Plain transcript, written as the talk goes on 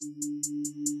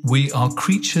We are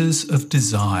creatures of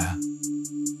desire.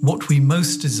 What we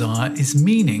most desire is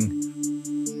meaning.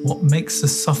 What makes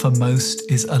us suffer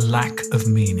most is a lack of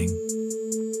meaning.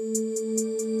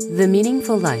 The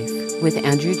Meaningful Life with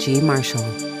Andrew G. Marshall.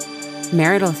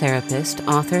 Marital therapist,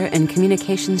 author, and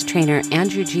communications trainer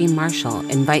Andrew G. Marshall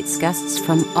invites guests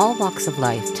from all walks of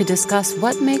life to discuss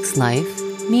what makes life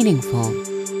meaningful.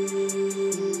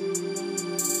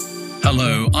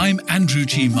 Hello, I'm Andrew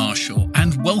G. Marshall,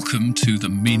 and welcome to The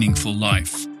Meaningful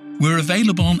Life. We're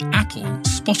available on Apple,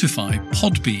 Spotify,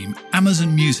 Podbean,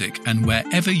 Amazon Music, and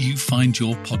wherever you find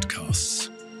your podcasts.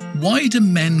 Why do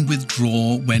men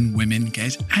withdraw when women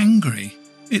get angry?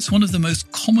 It's one of the most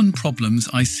common problems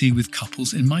I see with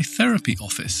couples in my therapy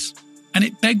office. And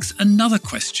it begs another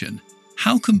question.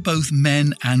 How can both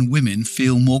men and women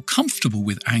feel more comfortable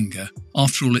with anger?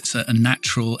 After all, it's a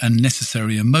natural and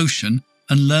necessary emotion,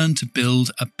 and learn to build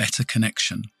a better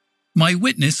connection. My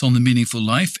witness on The Meaningful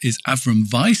Life is Avrum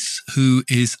Weiss, who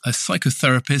is a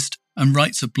psychotherapist and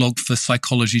writes a blog for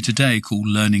Psychology Today called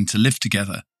Learning to Live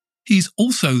Together. He's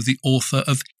also the author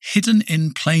of Hidden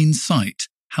in Plain Sight,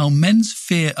 How Men's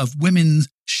Fear of Women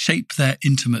Shape Their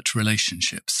Intimate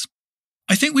Relationships.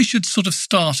 I think we should sort of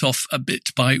start off a bit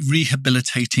by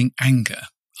rehabilitating anger.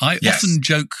 I often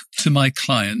joke to my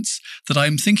clients that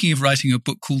I'm thinking of writing a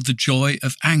book called The Joy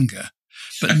of Anger,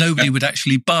 but nobody would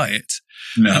actually buy it.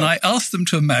 No. And I asked them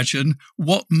to imagine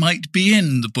what might be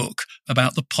in the book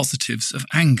about the positives of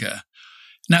anger.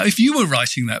 Now, if you were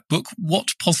writing that book, what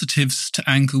positives to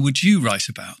anger would you write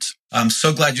about? I'm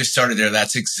so glad you started there.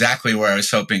 That's exactly where I was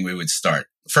hoping we would start.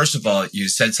 First of all, you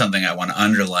said something I want to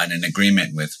underline in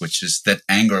agreement with, which is that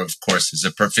anger, of course, is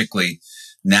a perfectly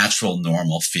natural,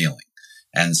 normal feeling.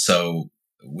 And so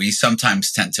we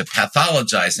sometimes tend to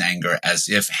pathologize anger as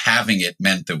if having it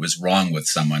meant there was wrong with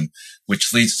someone,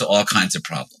 which leads to all kinds of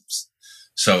problems.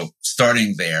 So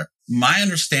starting there, my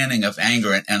understanding of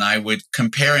anger, and I would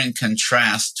compare and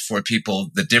contrast for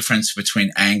people the difference between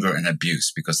anger and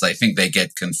abuse, because I think they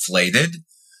get conflated.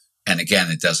 And again,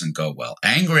 it doesn't go well.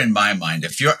 Anger, in my mind,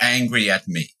 if you're angry at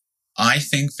me, I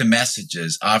think the message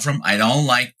is, Avrum, I don't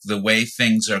like the way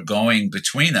things are going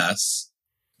between us,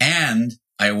 and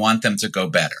I want them to go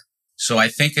better. So I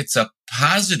think it's a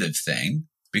positive thing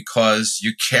because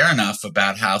you care enough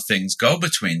about how things go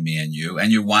between me and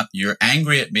you're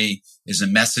angry at me is a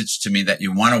message to me that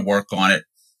you want to work on it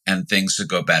and things to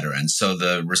go better. And so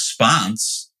the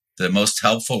response, the most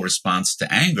helpful response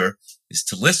to anger is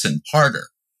to listen harder,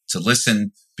 to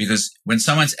listen, because when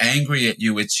someone's angry at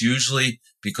you, it's usually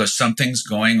because something's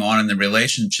going on in the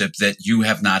relationship that you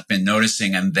have not been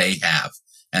noticing and they have.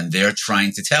 And they're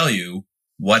trying to tell you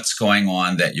what's going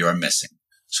on that you're missing.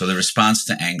 So the response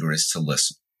to anger is to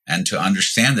listen and to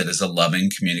understand it as a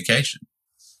loving communication.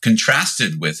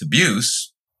 Contrasted with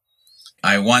abuse,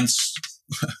 I once,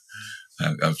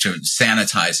 I'm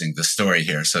sanitizing the story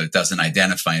here so it doesn't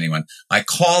identify anyone. I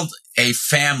called a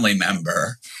family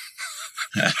member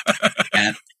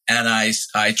and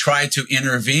I tried to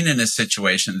intervene in a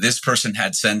situation. This person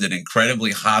had sent an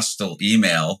incredibly hostile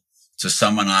email to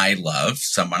someone I love,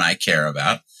 someone I care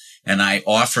about. And I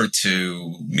offered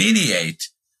to mediate.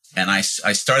 And I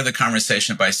started the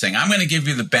conversation by saying, I'm going to give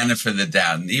you the benefit of the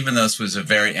doubt. And even though this was a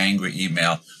very angry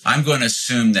email, I'm going to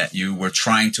assume that you were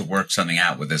trying to work something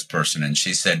out with this person. And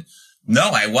she said,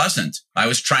 no, I wasn't. I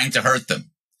was trying to hurt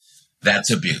them. That's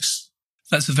abuse.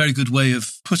 That's a very good way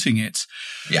of putting it.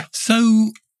 Yeah. So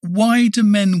why do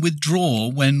men withdraw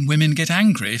when women get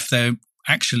angry if they're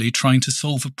actually trying to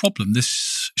solve a problem?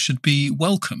 This should be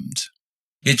welcomed.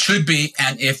 It should be,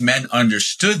 and if men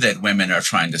understood that women are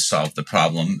trying to solve the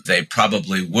problem, they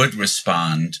probably would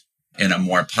respond in a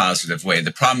more positive way.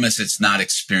 The problem is it's not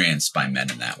experienced by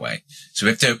men in that way. So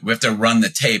we have to run the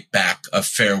tape back a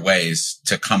fair ways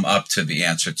to come up to the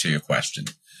answer to your question.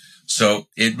 So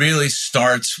it really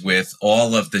starts with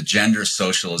all of the gender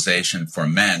socialization for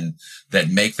men that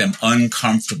make them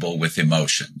uncomfortable with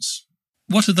emotions.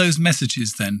 What are those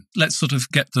messages then? Let's sort of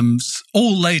get them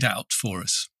all laid out for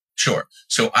us. Sure.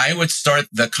 So I would start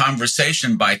the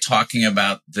conversation by talking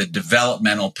about the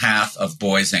developmental path of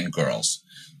boys and girls.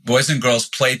 Boys and girls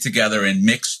play together in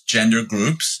mixed gender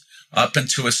groups up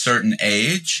until a certain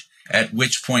age, at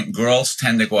which point girls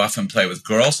tend to go off and play with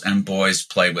girls and boys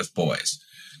play with boys.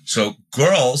 So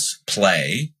girls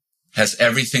play has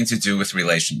everything to do with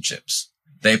relationships.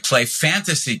 They play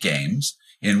fantasy games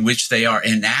in which they are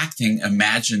enacting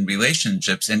imagined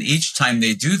relationships. And each time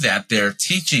they do that, they're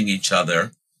teaching each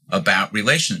other about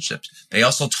relationships. They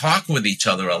also talk with each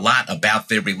other a lot about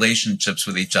their relationships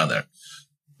with each other.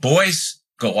 Boys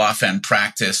go off and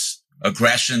practice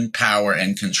aggression, power,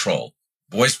 and control.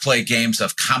 Boys play games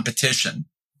of competition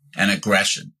and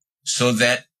aggression, so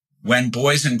that when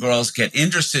boys and girls get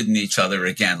interested in each other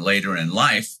again later in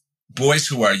life, boys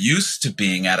who are used to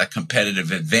being at a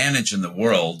competitive advantage in the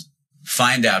world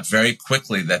find out very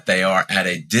quickly that they are at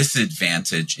a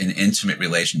disadvantage in intimate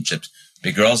relationships.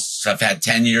 The girls have had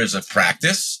 10 years of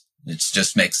practice. It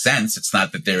just makes sense. It's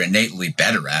not that they're innately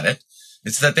better at it.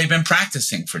 It's that they've been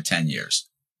practicing for 10 years.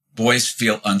 Boys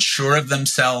feel unsure of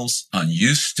themselves,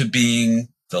 unused to being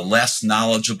the less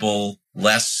knowledgeable,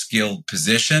 less skilled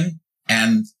position,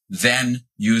 and then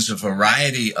use a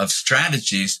variety of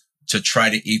strategies to try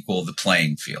to equal the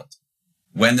playing field.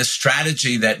 When the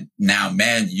strategy that now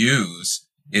men use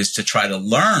is to try to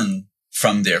learn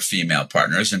from their female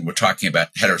partners, and we're talking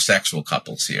about heterosexual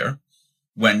couples here,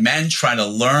 when men try to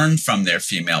learn from their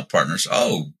female partners,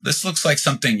 oh, this looks like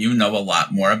something you know a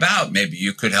lot more about. Maybe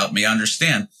you could help me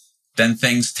understand. Then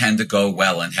things tend to go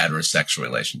well in heterosexual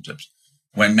relationships.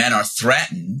 When men are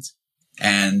threatened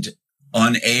and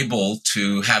unable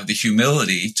to have the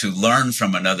humility to learn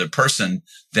from another person,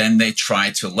 then they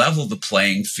try to level the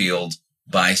playing field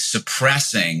by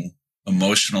suppressing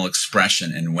emotional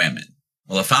expression in women.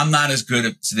 Well, if I'm not as good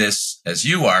at this as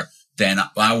you are, then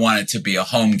I want it to be a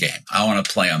home game. I want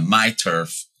to play on my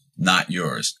turf, not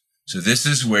yours. So this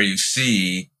is where you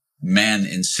see men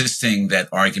insisting that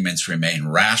arguments remain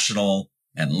rational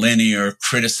and linear,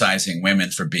 criticizing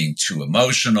women for being too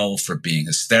emotional, for being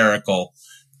hysterical.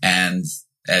 And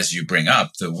as you bring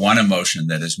up, the one emotion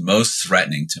that is most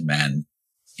threatening to men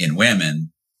in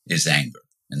women is anger.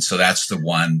 And so that's the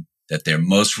one that they're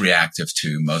most reactive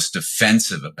to, most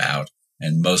defensive about,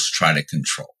 and most try to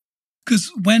control.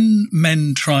 Because when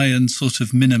men try and sort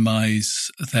of minimize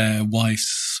their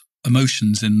wife's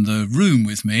emotions in the room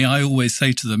with me, I always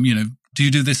say to them, do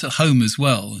you do this at home as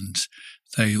well? And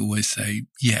they always say,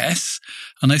 yes.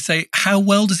 And I say, how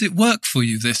well does it work for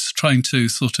you, this trying to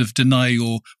sort of deny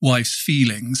your wife's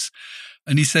feelings?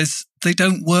 And he says, they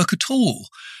don't work at all.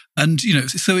 And,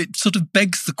 so it sort of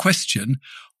begs the question,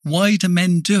 why do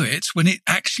men do it when it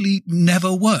actually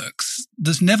never works?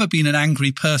 There's never been an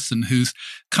angry person who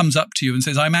comes up to you and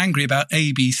says, I'm angry about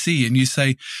ABC. And you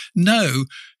say, no,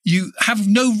 you have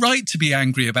no right to be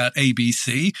angry about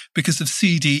ABC because of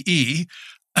CDE.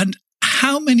 And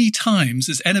how many times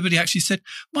has anybody actually said,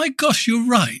 my gosh, you're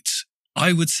right?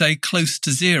 I would say close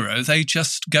to zero. They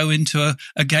just go into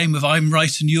a game of I'm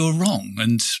right and you're wrong.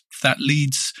 And that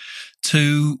leads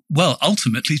to,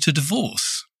 ultimately to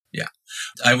divorce. Yeah,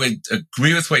 I would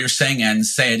agree with what you're saying and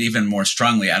say it even more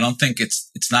strongly. I don't think it's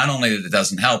not only that it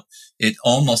doesn't help, it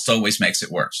almost always makes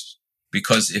it worse.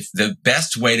 Because if the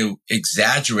best way to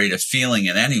exaggerate a feeling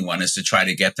in anyone is to try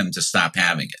to get them to stop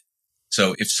having it.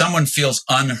 So if someone feels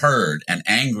unheard and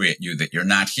angry at you that you're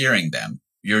not hearing them,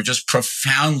 you're just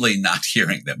profoundly not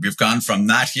hearing them. You've gone from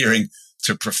not hearing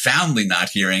to profoundly not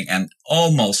hearing, and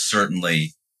almost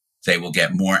certainly they will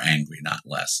get more angry, not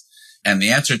less. And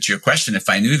the answer to your question, if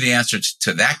I knew the answer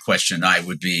to that question, I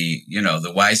would be,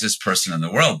 the wisest person in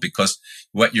the world, because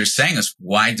what you're saying is,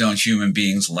 why don't human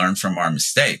beings learn from our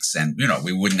mistakes? And,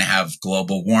 we wouldn't have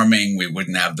global warming. We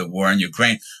wouldn't have the war in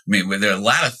Ukraine. I mean, there are a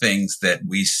lot of things that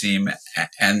we seem,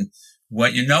 and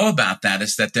what you know about that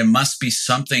is that there must be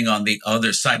something on the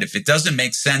other side. If it doesn't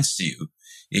make sense to you,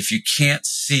 if you can't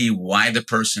see why the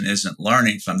person isn't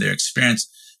learning from their experience,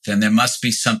 then there must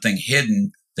be something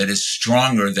hidden that is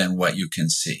stronger than what you can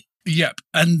see. Yep.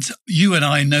 And you and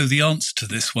I know the answer to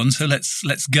this one. So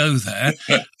let's go there.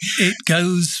 It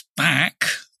goes back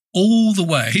all the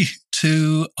way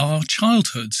to our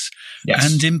childhoods.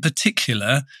 Yes. And in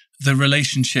particular, the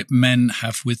relationship men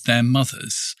have with their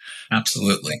mothers.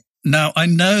 Absolutely. Now, I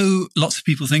know lots of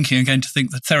people are going to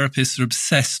think that therapists are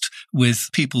obsessed with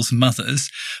people's mothers,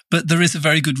 but there is a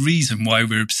very good reason why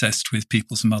we're obsessed with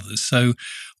people's mothers. So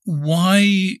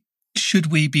why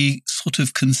should we be sort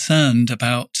of concerned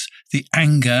about the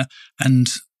anger and,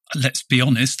 let's be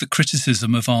honest, the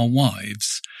criticism of our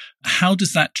wives? How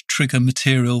does that trigger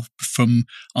material from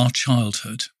our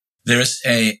childhood? There is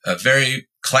a very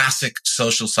classic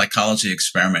social psychology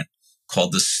experiment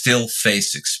called the still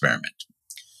face experiment.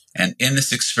 And in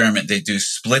this experiment, they do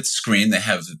split screen. They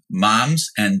have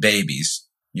moms and babies.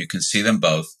 You can see them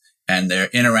both. And they're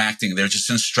interacting. They're just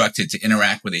instructed to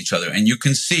interact with each other. And you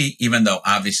can see, even though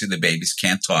obviously the babies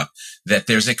can't talk, that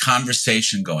there's a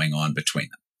conversation going on between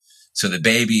them. So the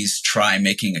babies try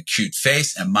making a cute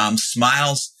face and mom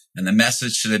smiles. And the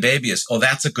message to the baby is, oh,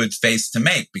 that's a good face to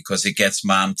make because it gets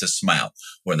mom to smile.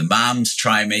 Or the moms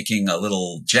try making a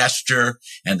little gesture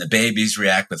and the babies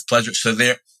react with pleasure. So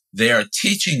they are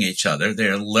teaching each other.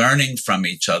 They're learning from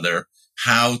each other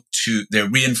they're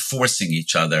reinforcing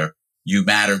each other. You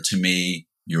matter to me.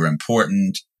 You're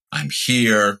important. I'm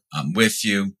here. I'm with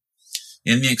you.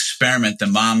 In the experiment, the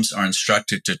moms are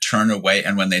instructed to turn away.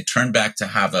 And when they turn back, to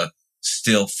have a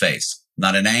still face,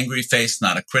 not an angry face,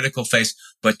 not a critical face,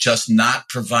 but just not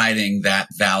providing that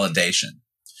validation.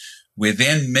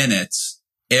 Within minutes,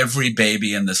 every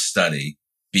baby in the study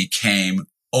became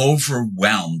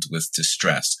overwhelmed with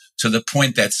distress to the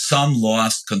point that some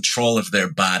lost control of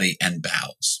their body and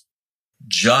bowels,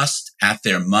 just at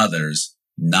their mothers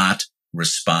not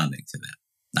responding to them,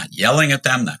 not yelling at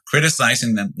them, not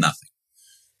criticizing them, nothing.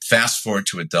 Fast forward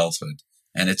to adulthood.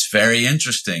 And it's very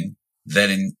interesting that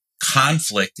in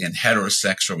conflict in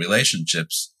heterosexual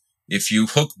relationships, if you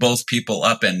hook both people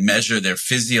up and measure their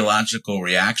physiological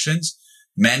reactions,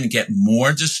 men get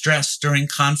more distress during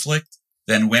conflict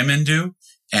than women do.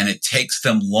 And it takes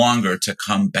them longer to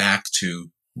come back to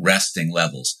resting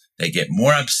levels. They get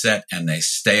more upset and they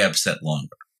stay upset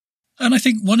longer. And I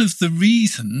think one of the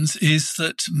reasons is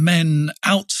that men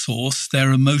outsource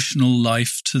their emotional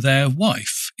life to their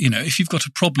wife. You know, if you've got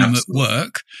a problem Absolutely. At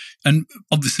work, and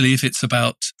obviously if it's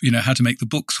about, how to make the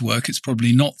books work, it's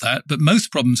probably not that. But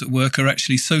most problems at work are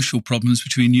actually social problems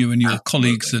between you and your Absolutely.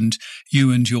 Colleagues and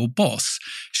you and your boss.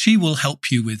 She will help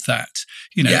you with that.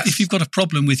 Yes. If you've got a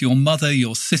problem with your mother,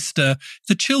 your sister,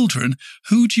 the children,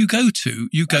 who do you go to?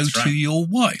 You go That's to right. your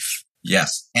wife.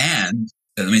 Yes. And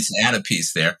let me add a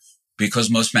piece there.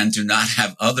 Because most men do not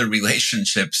have other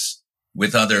relationships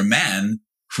with other men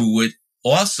who would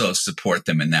also support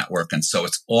them in that work. And so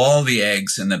it's all the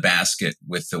eggs in the basket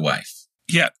with the wife.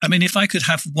 Yeah. I mean, if I could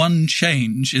have one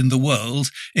change in the world,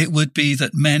 it would be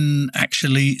that men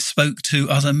actually spoke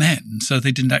to other men. So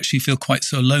they didn't actually feel quite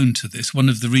so alone to this. One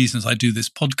of the reasons I do this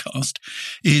podcast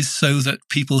is so that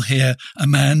people hear a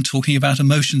man talking about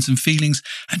emotions and feelings.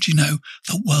 And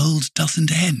the world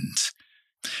doesn't end.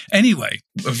 Anyway.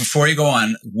 Before you go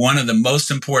on, one of the most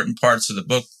important parts of the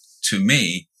book to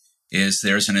me is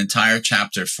there's an entire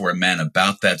chapter for men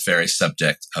about that very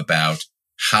subject, about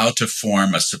how to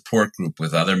form a support group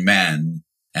with other men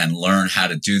and learn how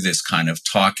to do this kind of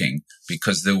talking.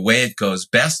 Because the way it goes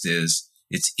best is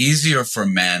it's easier for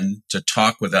men to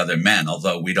talk with other men,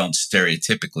 although we don't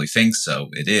stereotypically think so.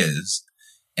 It is.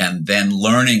 And then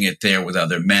learning it there with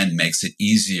other men makes it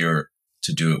easier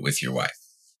to do it with your wife.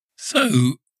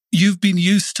 So you've been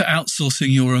used to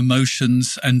outsourcing your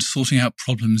emotions and sorting out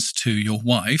problems to your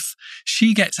wife.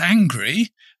 She gets angry.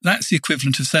 That's the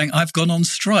equivalent of saying, I've gone on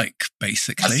strike,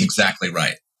 basically. That's exactly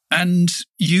right. And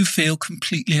you feel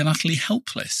completely and utterly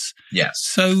helpless.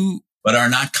 Yes. But are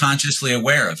not consciously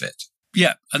aware of it.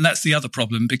 Yeah. And that's the other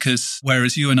problem, because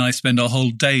whereas you and I spend our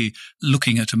whole day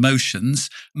looking at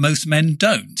emotions, most men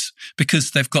don't,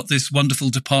 because they've got this wonderful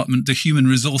department, the human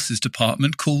resources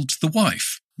department, called the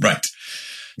wife. Right.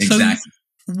 Exactly.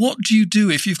 So what do you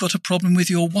do if you've got a problem with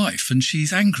your wife and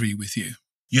she's angry with you?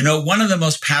 One of the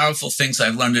most powerful things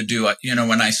I've learned to do,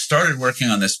 when I started working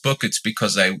on this book, it's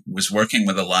because I was working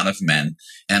with a lot of men,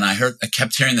 and I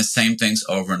kept hearing the same things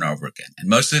over and over again. And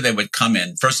mostly they would come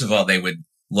in. First of all, they would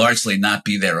largely not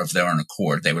be there of their own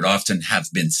accord. They would often have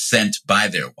been sent by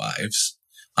their wives,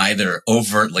 either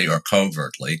overtly or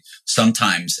covertly,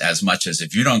 sometimes as much as,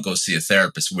 if you don't go see a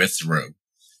therapist, we're through.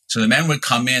 So the men would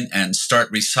come in and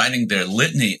start reciting their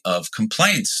litany of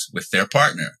complaints with their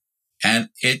partner. And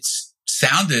it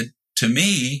sounded to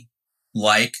me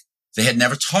like they had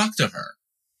never talked to her.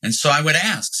 And so I would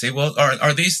say, well,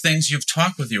 are these things you've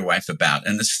talked with your wife about?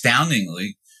 And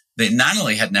astoundingly, they not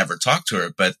only had never talked to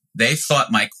her, but they thought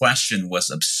my question was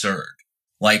absurd.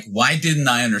 Like, why didn't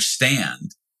I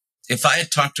understand? If I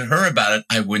had talked to her about it,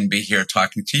 I wouldn't be here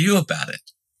talking to you about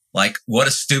it. Like, what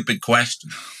a stupid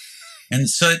question. And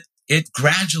so it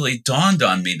gradually dawned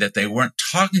on me that they weren't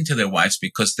talking to their wives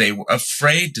because they were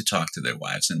afraid to talk to their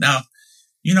wives. And now,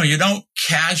 you don't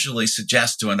casually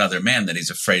suggest to another man that he's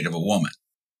afraid of a woman.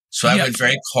 So I would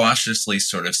very cautiously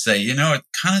sort of say, it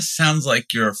kind of sounds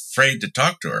like you're afraid to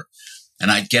talk to her.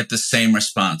 And I'd get the same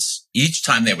response. Each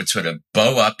time they would sort of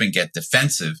bow up and get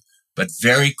defensive, but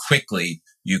very quickly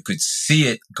you could see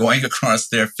it going across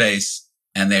their face.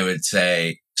 And they would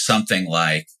say something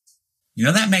like,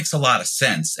 that makes a lot of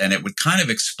sense. And it would kind of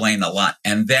explain a lot.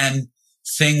 And then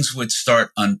things would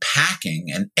start unpacking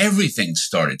and everything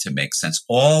started to make sense.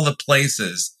 All the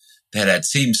places that had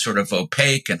seemed sort of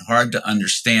opaque and hard to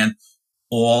understand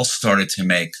all started to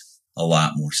make a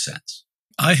lot more sense.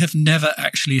 I have never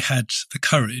actually had the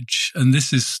courage, and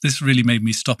this really made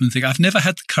me stop and think, I've never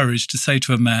had the courage to say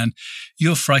to a man,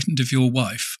 you're frightened of your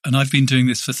wife, and I've been doing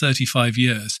this for 35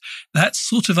 years. That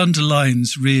sort of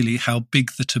underlines really how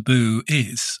big the taboo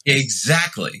is.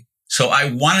 Exactly. So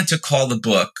I wanted to call the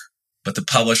book, but the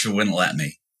publisher wouldn't let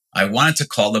me. I wanted to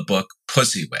call the book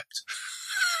Pussy Whipped.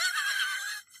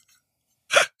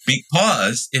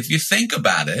 Because if you think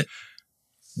about it,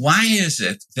 why is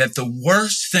it that the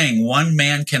worst thing one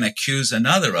man can accuse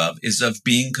another of is of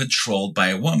being controlled by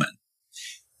a woman?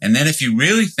 And then if you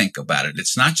really think about it,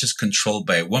 it's not just controlled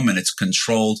by a woman, it's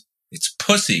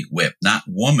pussy whipped, not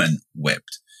woman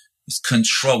whipped. It's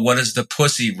control. What does the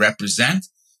pussy represent?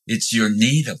 It's your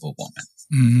need of a woman.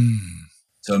 Mm.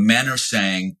 So men are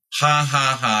saying, ha,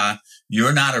 ha, ha,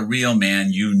 you're not a real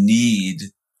man. You need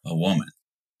a woman.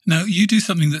 Now, you do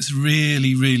something that's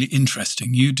really, really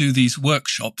interesting. You do these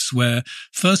workshops where,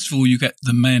 first of all, you get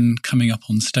the men coming up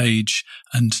on stage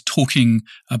and talking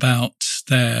about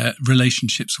their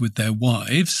relationships with their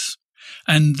wives.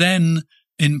 And then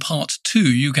in part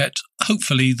 2, you get,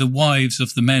 hopefully, the wives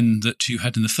of the men that you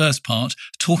had in the first part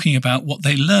talking about what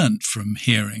they learned from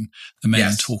hearing the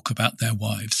men talk about their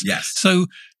wives. Yes. So,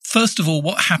 first of all,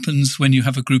 what happens when you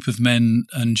have a group of men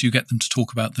and you get them to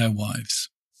talk about their wives?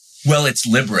 Well, it's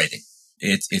liberating.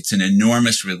 It's an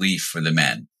enormous relief for the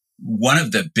men. One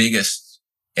of the biggest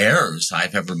errors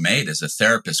I've ever made as a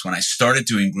therapist, when I started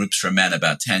doing groups for men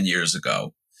about 10 years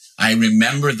ago, I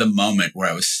remember the moment where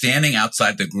I was standing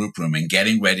outside the group room and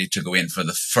getting ready to go in for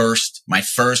my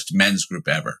first men's group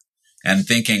ever, and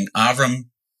thinking, Avrum,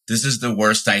 this is the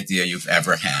worst idea you've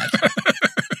ever had.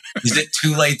 Is it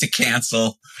too late to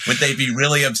cancel? Would they be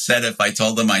really upset if I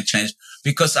told them I changed?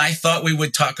 Because I thought we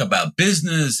would talk about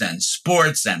business and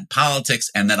sports and politics,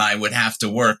 and that I would have to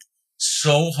work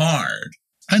so hard.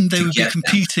 And they would be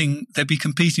competing. They'd be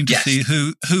competing to see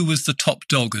who was the top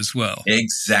dog as well.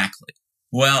 Exactly.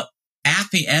 Well, at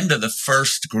the end of the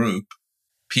first group,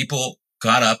 people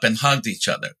got up and hugged each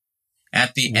other.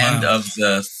 At the end of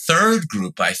the third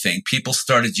group, I think, people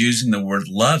started using the word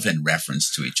love in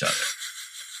reference to each other.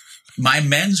 My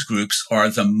men's groups are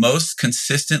the most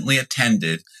consistently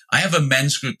attended. I have a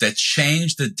men's group that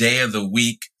changed the day of the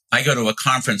week. I go to a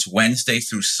conference Wednesday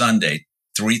through Sunday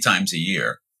 3 times a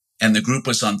year, and the group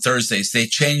was on Thursdays. They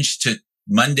changed to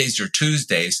Mondays or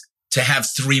Tuesdays to have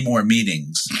 3 more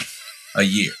meetings a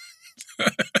year.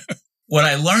 What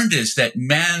I learned is that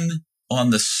men,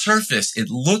 on the surface, it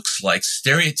looks like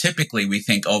stereotypically we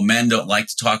think, oh, men don't like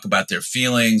to talk about their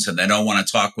feelings and they don't want to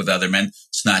talk with other men.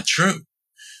 It's not true.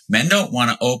 Men don't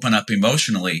want to open up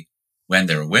emotionally when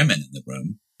there are women in the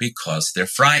room because they're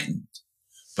frightened.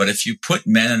 But if you put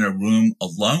men in a room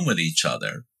alone with each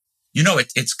other, you know,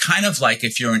 it's kind of like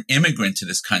if you're an immigrant to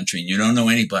this country and you don't know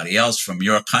anybody else from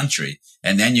your country,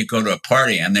 and then you go to a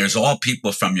party and there's all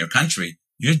people from your country,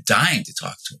 you're dying to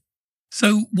talk to them.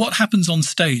 So what happens on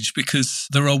stage? Because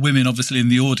there are women obviously in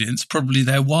the audience, probably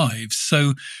their wives.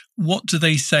 So what do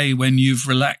they say when you've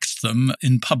relaxed them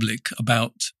in public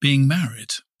about being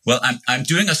married? Well, I'm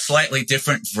doing a slightly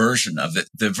different version of it.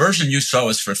 The version you saw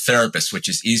is for therapists, which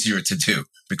is easier to do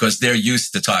because they're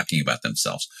used to talking about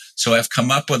themselves. So I've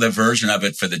come up with a version of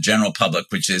it for the general public,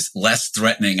 which is less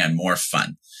threatening and more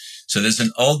fun. So there's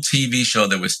an old TV show.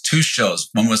 There was 2 shows.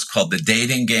 One was called The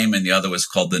Dating Game and the other was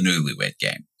called The Newlywed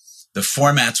Game. The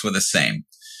formats were the same.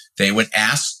 They would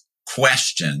ask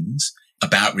questions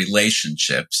about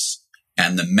relationships,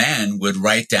 and the men would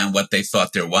write down what they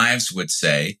thought their wives would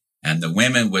say, and the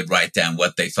women would write down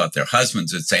what they thought their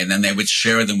husbands would say, and then they would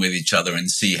share them with each other and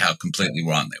see how completely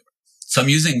wrong they were. So I'm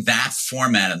using that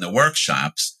format in the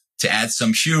workshops to add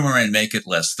some humor and make it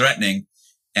less threatening.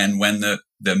 And when the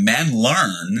men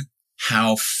learn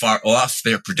how far off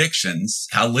their predictions,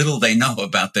 how little they know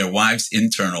about their wives'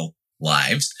 internal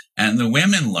lives, and the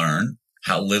women learn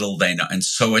how little they know. And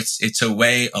so it's a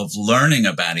way of learning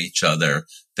about each other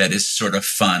that is sort of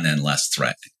fun and less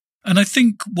threatening. And I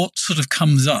think what sort of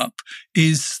comes up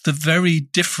is the very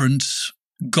different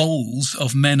goals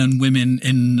of men and women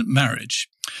in marriage.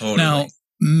 Totally. Now,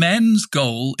 men's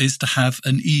goal is to have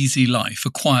an easy life,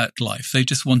 a quiet life. They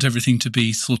just want everything to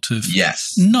be sort of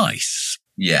nice.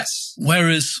 Yes.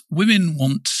 Whereas women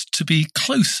want to be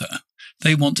closer.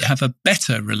 They want to have a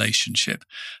better relationship.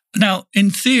 Now, in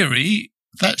theory,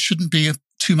 that shouldn't be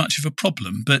too much of a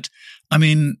problem. But, I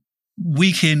mean,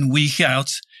 week in, week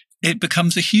out, it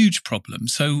becomes a huge problem.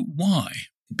 So why?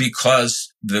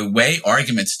 Because the way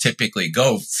arguments typically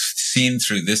go, seen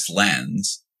through this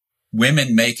lens,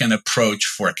 women make an approach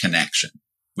for connection,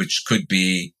 which could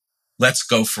be, let's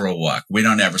go for a walk. We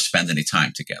don't ever spend any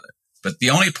time together. But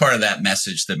the only part of that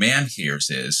message the man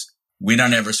hears is, we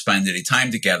don't ever spend any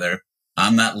time together.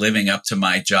 I'm not living up to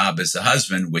my job as a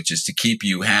husband, which is to keep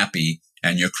you happy,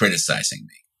 and you're criticizing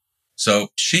me. So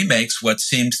she makes what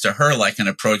seems to her like an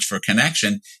approach for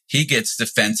connection. He gets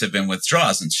defensive and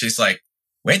withdraws. And she's like,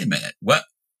 wait a minute, what?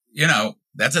 You know,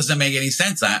 that doesn't make any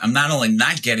sense. I'm not only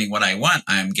not getting what I want,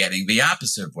 I'm getting the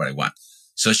opposite of what I want.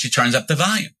 So she turns up the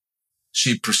volume.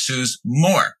 she pursues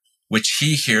more, which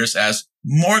he hears as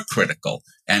more critical,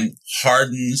 and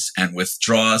hardens and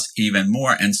withdraws even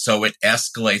more. And so it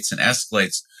escalates and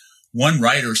escalates. One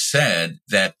writer said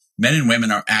that men and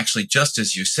women are actually, just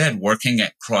as you said, working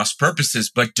at cross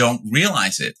purposes, but don't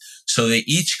realize it. So they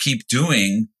each keep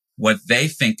doing what they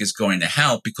think is going to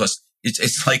help, because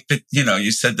it's like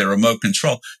you said the remote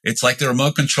control. It's like the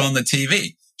remote control on the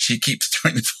TV. She keeps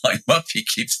turning the volume up. He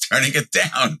keeps turning it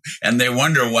down. And they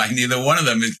wonder why neither one of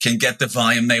them can get the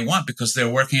volume they want, because they're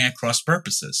working at cross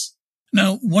purposes.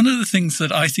 Now, one of the things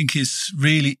that I think is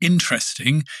really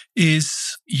interesting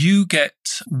is you get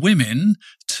women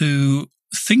to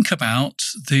think about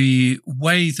the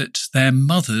way that their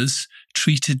mothers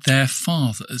treated their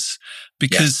fathers,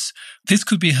 because this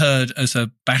could be heard as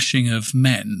a bashing of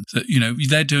men, that,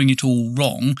 they're doing it all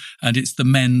wrong and it's the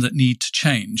men that need to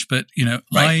change. But,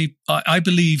 right. I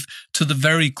believe to the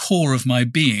very core of my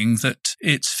being that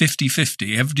it's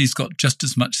 50-50. Everybody's got just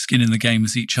as much skin in the game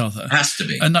as each other. Has to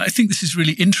be. And I think this is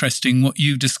really interesting. What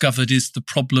you discovered is the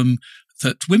problem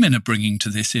that women are bringing to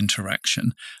this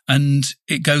interaction. And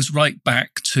it goes right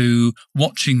back to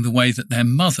watching the way that their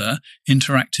mother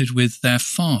interacted with their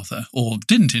father, or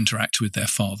didn't interact with their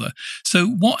father. So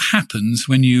what happens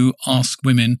when you ask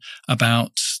women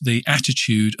about the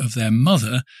attitude of their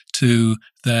mother to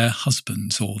their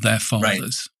husbands or their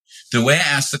fathers? Right. The way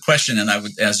I ask the question, and I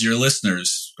would, as your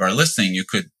listeners are listening, you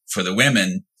could, for the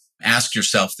women, ask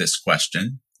yourself this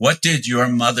question: what did your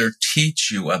mother teach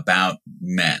you about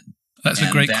men? That's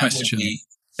a great question.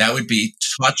 That would be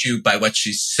taught you by what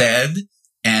she said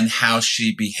and how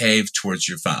she behaved towards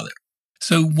your father.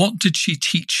 So what did she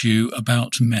teach you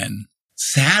about men?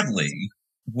 Sadly,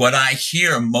 what I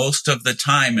hear most of the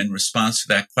time in response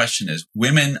to that question is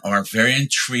women are very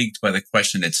intrigued by the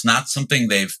question. It's not something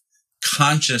they've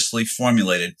consciously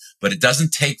formulated, but it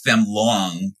doesn't take them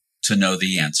long to know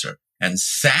the answer. And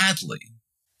sadly,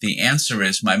 the answer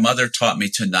is, my mother taught me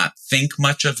to not think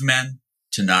much of men,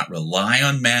 to not rely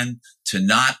on men, to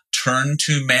not turn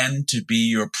to men to be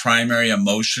your primary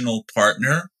emotional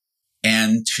partner,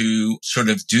 and to sort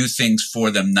of do things for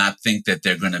them, not think that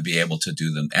they're going to be able to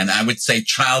do them. And I would say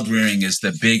child rearing is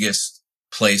the biggest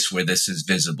place where this is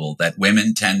visible, that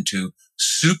women tend to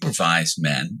supervise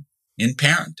men in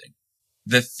parenting.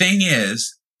 The thing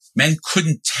is, men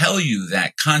couldn't tell you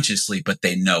that consciously, but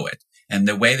they know it. And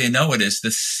the way they know it is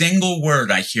the single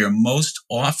word I hear most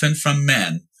often from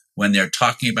men when they're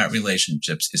talking about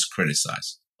relationships is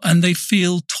criticize. And they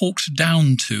feel talked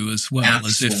down to as well.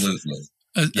 Absolutely.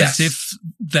 As if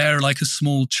they're like a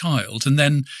small child. And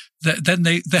then their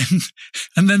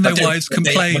wives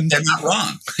complain. But they're not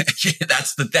wrong.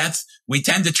 We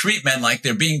tend to treat men like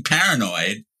they're being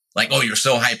paranoid, like, oh, you're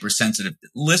so hypersensitive.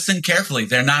 Listen carefully.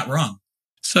 They're not wrong.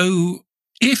 So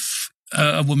if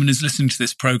a woman is listening to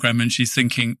this program and she's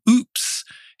thinking, oops,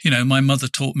 my mother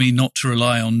taught me not to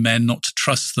rely on men, not to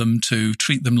trust them, to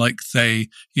treat them like they,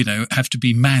 have to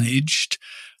be managed.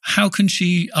 How can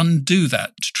she undo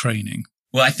that training?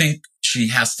 Well, I think she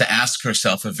has to ask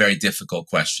herself a very difficult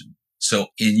question. So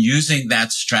in using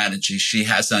that strategy, she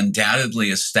has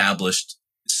undoubtedly established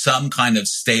some kind of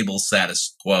stable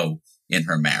status quo in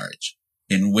her marriage,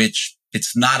 in which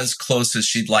it's not as close as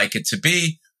she'd like it to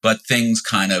be, but things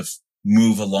kind of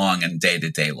move along in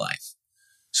day-to-day life.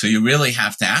 So you really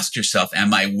have to ask yourself,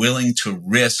 am I willing to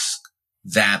risk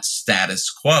that status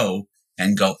quo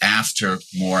and go after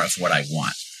more of what I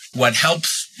want? What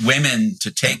helps women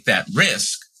to take that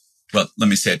risk, well, let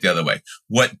me say it the other way.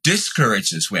 What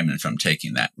discourages women from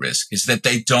taking that risk is that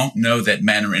they don't know that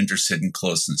men are interested in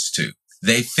closeness too.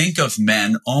 They think of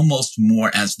men almost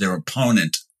more as their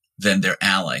opponent than their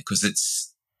ally, because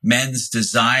it's men's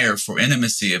desire for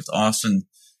intimacy is often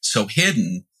so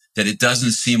hidden that it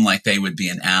doesn't seem like they would be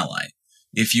an ally.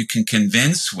 If you can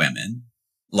convince women,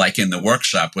 like in the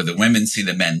workshop where the women see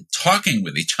the men talking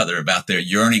with each other about their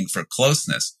yearning for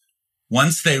closeness,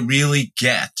 once they really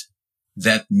get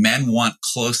that men want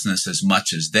closeness as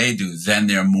much as they do, then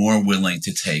they're more willing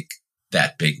to take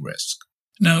that big risk.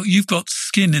 Now, you've got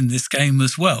skin in this game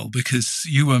as well, because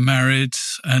you were married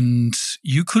and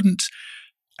you couldn't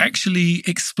actually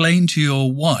explain to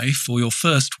your wife or your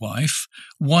first wife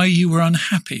why you were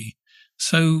unhappy.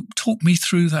 So talk me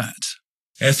through that.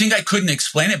 I think I couldn't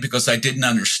explain it because I didn't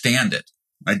understand it.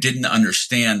 I didn't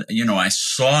understand, I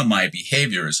saw my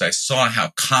behaviors. I saw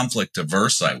how conflict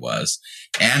averse I was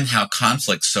and how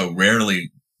conflict so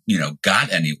rarely,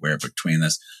 got anywhere between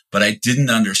us. But I didn't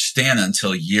understand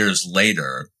until years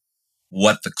later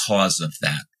what the cause of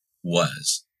that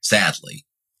was, sadly.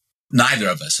 Neither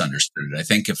of us understood it. I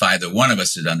think if either one of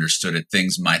us had understood it,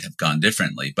 things might have gone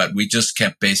differently. But we just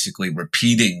kept basically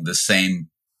repeating the same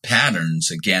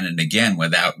patterns again and again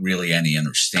without really any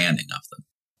understanding of them.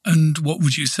 And what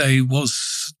would you say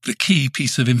was the key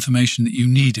piece of information that you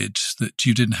needed that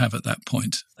you didn't have at that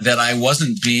point? That I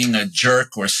wasn't being a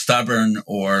jerk or stubborn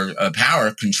or a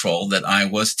power control, that I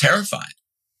was terrified.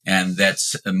 And that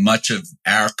much of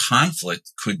our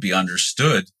conflict could be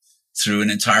understood through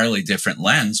an entirely different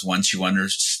lens once you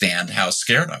understand how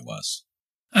scared I was.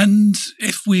 And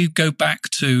if we go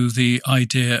back to the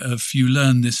idea of you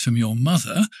learned this from your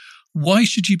mother, why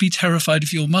should you be terrified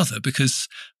of your mother? Because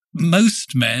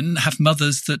most men have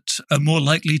mothers that are more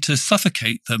likely to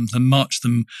suffocate them than march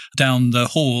them down the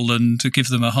hall and to give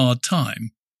them a hard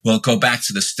time. Well, go back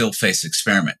to the still face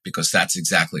experiment, because that's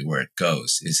exactly where it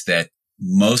goes, is that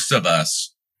most of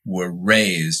us were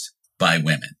raised by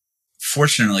women.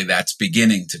 Fortunately, that's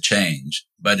beginning to change,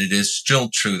 but it is still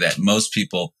true that most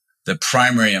people, the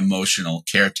primary emotional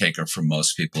caretaker for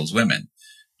most people is women.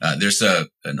 There's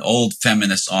an old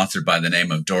feminist author by the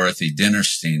name of Dorothy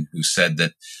Dinnerstein who said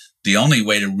that the only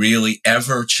way to really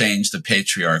ever change the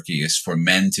patriarchy is for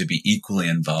men to be equally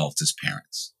involved as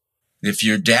parents. If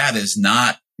your dad is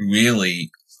not really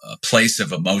a place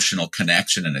of emotional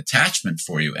connection and attachment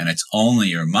for you, and it's only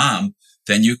your mom,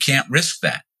 then you can't risk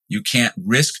that. You can't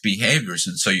risk behaviors.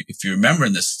 And so if you remember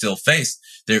in the still face,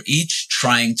 they're each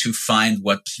trying to find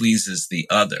what pleases the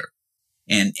other.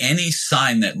 And any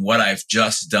sign that what I've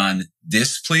just done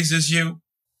displeases you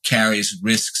carries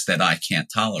risks that I can't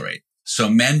tolerate. So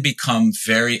men become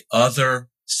very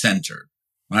other-centered,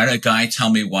 right? A guy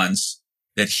told me once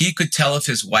that he could tell if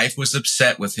his wife was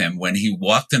upset with him when he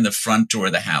walked in the front door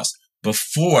of the house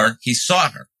before he saw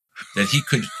her, that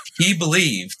he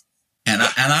believed, and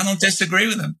I don't disagree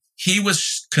with him. He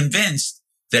was convinced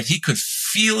that he could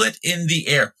feel it in the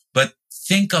air. But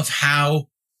think of how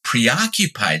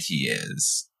preoccupied he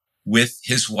is with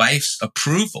his wife's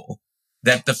approval,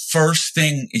 that the first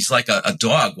thing is like a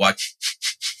dog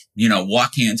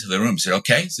walking into the room. Is it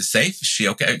okay? Is it safe? Is she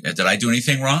okay? Did I do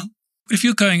anything wrong? If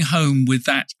you're going home with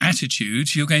that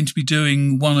attitude, you're going to be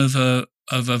doing one of a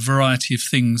variety of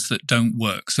things that don't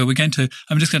work. So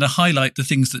I'm just going to highlight the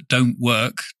things that don't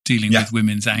work dealing with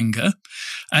women's anger.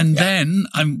 And then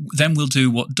we'll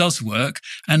do what does work.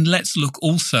 And let's look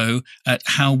also at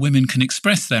how women can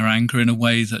express their anger in a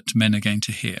way that men are going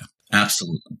to hear.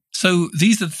 Absolutely. So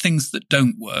these are the things that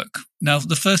don't work. Now,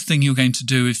 the first thing you're going to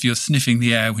do if you're sniffing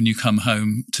the air when you come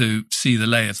home to see the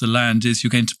lay of the land is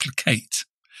you're going to placate.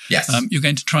 Yes. You're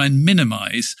going to try and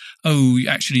minimize,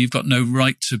 actually, you've got no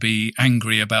right to be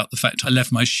angry about the fact I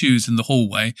left my shoes in the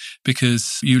hallway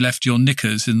because you left your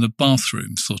knickers in the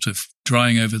bathroom, sort of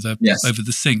drying over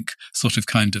the sink, sort of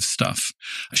kind of stuff.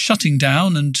 Shutting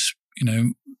down and,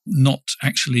 not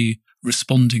actually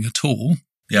responding at all.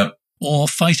 Yep. Or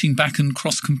fighting back and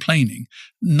cross-complaining.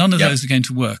 None of those are going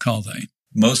to work, are they?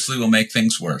 Mostly will make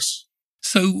things worse.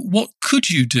 So what could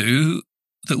you do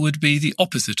that would be the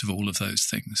opposite of all of those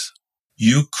things?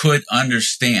 You could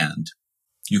understand.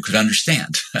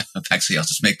 Actually, I'll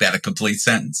just make that a complete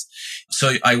sentence.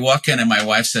 So I walk in and my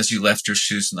wife says, you left your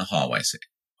shoes in the hallway. I say,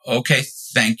 okay,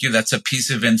 thank you. That's a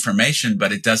piece of information,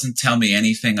 but it doesn't tell me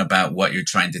anything about what you're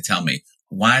trying to tell me.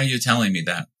 Why are you telling me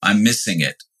that? I'm missing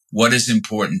it. What is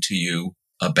important to you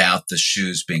about the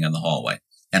shoes being in the hallway?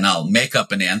 And I'll make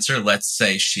up an answer. Let's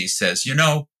say she says,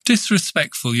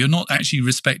 disrespectful. You're not actually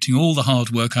respecting all the hard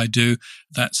work I do.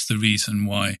 That's the reason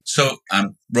why. So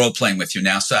I'm role playing with you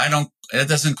now. So it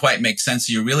doesn't quite make sense.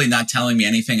 You're really not telling me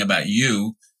anything about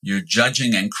you. You're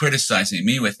judging and criticizing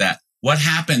me with that. What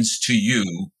happens to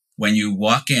you when you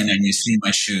walk in and you see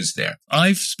my shoes there?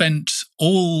 I've spent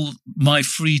all my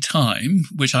free time,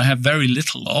 which I have very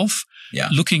little of,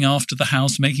 looking after the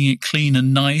house, making it clean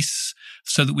and nice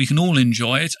so that we can all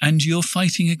enjoy it. And you're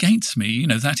fighting against me.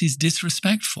 That is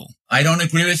disrespectful. I don't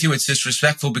agree with you. It's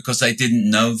disrespectful because I didn't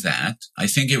know that. I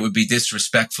think it would be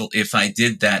disrespectful if I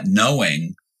did that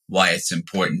knowing why it's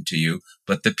important to you.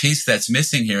 But the piece that's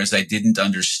missing here is I didn't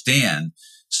understand.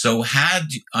 So had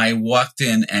I walked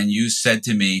in and you said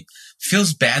to me,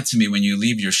 feels bad to me when you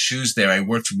leave your shoes there. I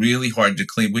worked really hard to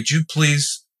clean. Would you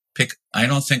please pick? I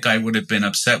don't think I would have been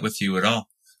upset with you at all.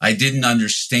 I didn't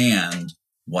understand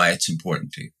why it's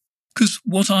important to you. Because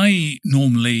what I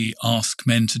normally ask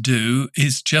men to do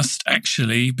is just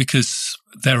actually, because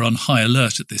they're on high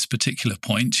alert at this particular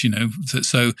point,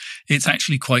 so it's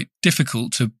actually quite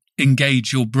difficult to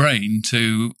engage your brain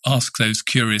to ask those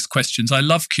curious questions. I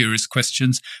love curious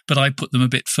questions, but I put them a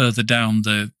bit further down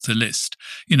the list.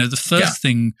 The first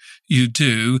thing you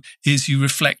do is you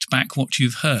reflect back what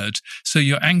you've heard. So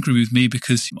you're angry with me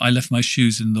because I left my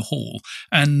shoes in the hall.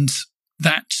 And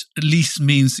that at least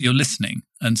means that you're listening.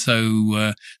 And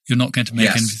so you're not going to make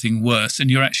anything worse, and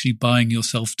you're actually buying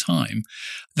yourself time.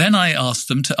 Then I asked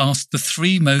them to ask the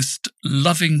 3 most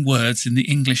loving words in the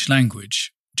English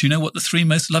language. Do you know what the 3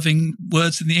 most loving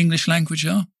words in the English language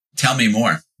are? Tell me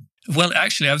more. Well,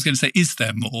 actually, I was going to say, is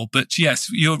there more? But yes,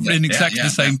 you're in exactly the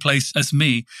same place as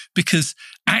me, because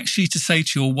actually to say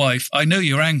to your wife, I know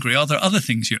you're angry. Are there other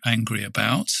things you're angry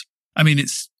about? I mean,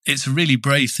 it's a really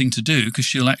brave thing to do, because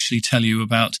she'll actually tell you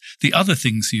about the other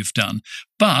things you've done.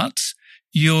 But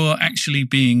you're actually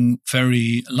being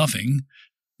very loving,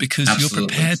 because You're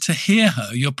prepared to hear her.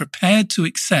 You're prepared to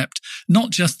accept not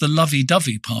just the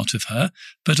lovey-dovey part of her,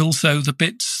 but also the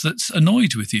bits that's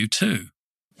annoyed with you too.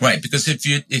 Right, because if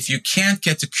you can't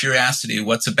get to curiosity,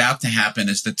 what's about to happen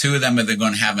is the two of them are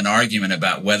going to have an argument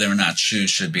about whether or not shoes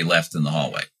should be left in the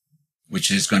hallway, which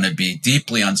is going to be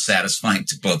deeply unsatisfying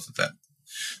to both of them.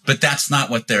 But that's not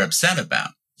what they're upset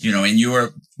about. In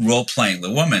your role-playing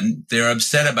the woman, they're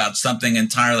upset about something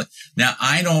entirely. Now,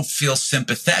 I don't feel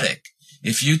sympathetic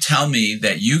if you tell me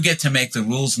that you get to make the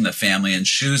rules in the family and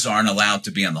shoes aren't allowed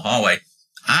to be in the hallway.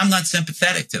 I'm not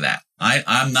sympathetic to that.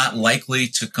 I'm not likely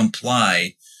to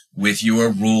comply with your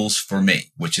rules for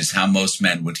me, which is how most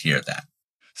men would hear that.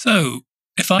 So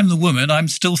if I'm the woman, I'm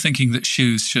still thinking that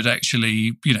shoes should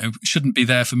actually, shouldn't be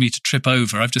there for me to trip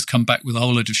over. I've just come back with a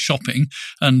whole load of shopping,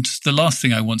 and the last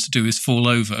thing I want to do is fall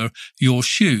over your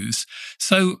shoes.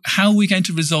 So how are we going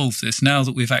to resolve this now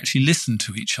that we've actually listened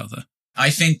to each other? I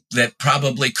think that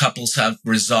probably couples have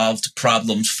resolved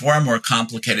problems far more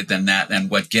complicated than that. And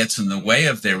what gets in the way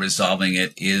of their resolving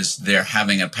it is they're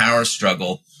having a power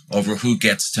struggle over who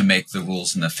gets to make the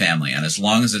rules in the family. And as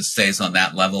long as it stays on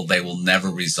that level, they will never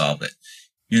resolve it.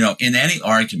 In any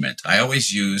argument, I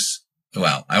always use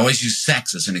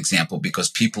sex as an example because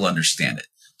people understand it.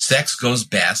 Sex goes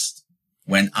best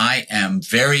when I am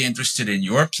very interested in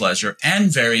your pleasure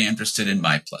and very interested in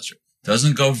my pleasure.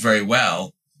 Doesn't go very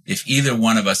well if either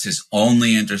one of us is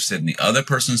only interested in the other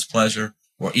person's pleasure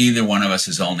or either one of us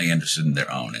is only interested in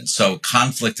their own. And so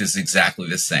conflict is exactly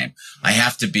the same. I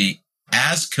have to be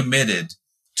as committed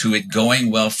to it going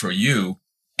well for you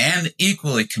and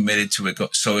equally committed to it.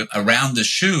 So around the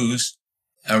shoes,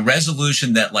 a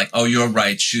resolution that oh, you're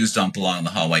right, shoes don't belong in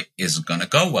the hallway isn't going to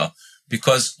go well.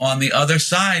 Because on the other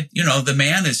side, the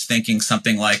man is thinking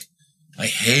something like, I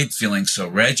hate feeling so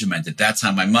regimented. That's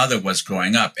how my mother was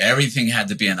growing up. Everything had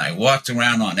to be, and I walked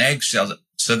around on eggshells.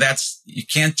 So you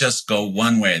can't just go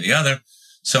one way or the other.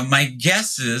 So my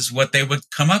guess is what they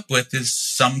would come up with is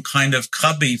some kind of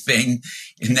cubby thing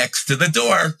next to the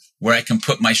door where I can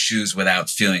put my shoes without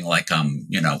feeling like I'm,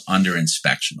 under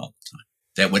inspection all the time.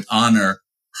 That would honor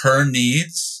her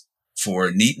needs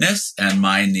for neatness and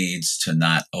my needs to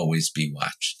not always be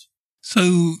watched.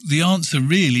 So the answer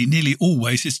really nearly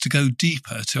always is to go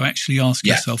deeper, to actually ask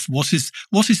yourself, what is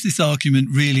this argument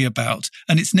really about?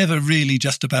 And it's never really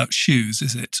just about shoes,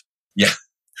 is it? Yeah,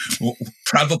 well,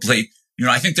 probably.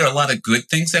 I think there are a lot of good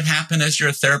things that happen as you're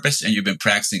a therapist and you've been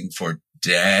practicing for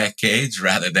decades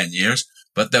rather than years.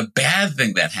 But the bad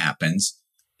thing that happens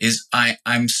is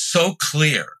I'm so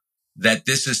clear that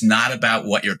this is not about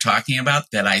what you're talking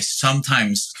about that I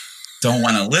sometimes don't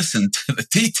want to listen to the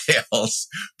details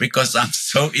because I'm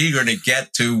so eager to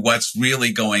get to what's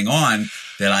really going on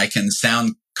that I can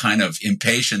sound kind of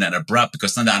impatient and abrupt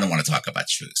because then I don't want to talk about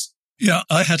shoes. Yeah,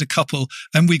 I had a couple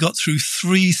and we got through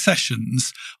 3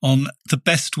 sessions on the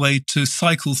best way to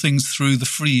cycle things through the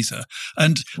freezer.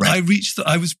 And right.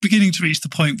 I was beginning to reach the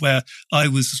point where I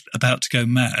was about to go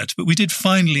mad, but we did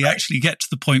finally actually get to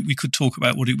the point we could talk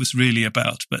about what it was really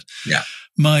about. But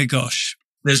my gosh.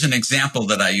 There's an example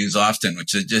that I use often,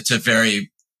 which is it's a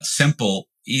very simple,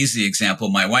 easy example.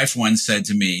 My wife once said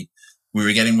to me, we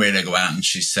were getting ready to go out and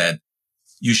she said,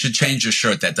 you should change your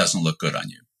shirt. That doesn't look good on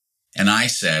you. And I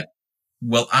said,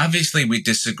 well, obviously we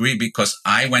disagree because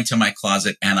I went to my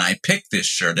closet and I picked this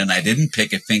shirt and I didn't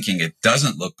pick it thinking it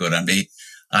doesn't look good on me.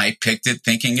 I picked it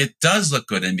thinking it does look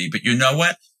good on me. But you know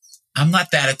what? I'm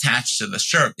not that attached to the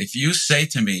shirt. If you say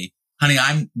to me, honey,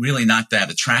 I'm really not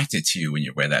that attracted to you when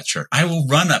you wear that shirt, I will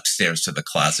run upstairs to the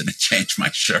closet and change my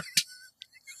shirt.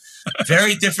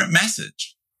 Very different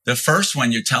message. The first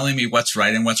one, you're telling me what's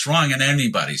right and what's wrong, and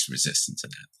anybody's resistant to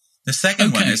that. The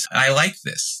second one is, I like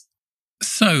this.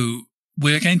 So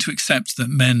we're going to accept that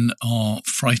men are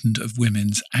frightened of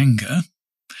women's anger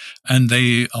and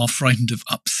they are frightened of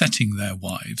upsetting their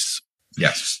wives.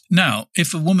 Yes. Now,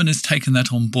 if a woman has taken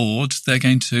that on board, they're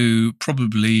going to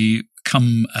probably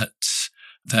come at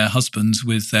their husbands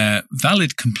with their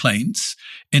valid complaints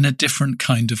in a different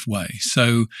kind of way.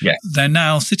 So they're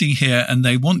now sitting here and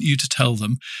they want you to tell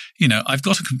them, I've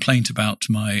got a complaint about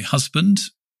my husband.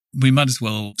 We might as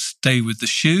well stay with the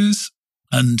shoes.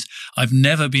 And I've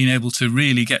never been able to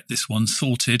really get this one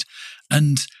sorted.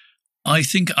 And I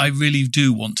think I really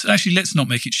do want to. Actually, let's not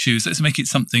make it shoes. Let's make it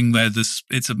something where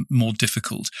it's a more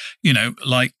difficult,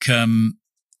 like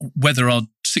whether our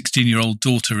 16-year-old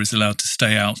daughter is allowed to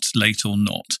stay out late or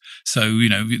not. So,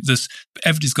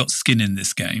 everybody's got skin in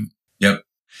this game. Yep.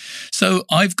 So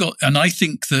I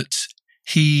think that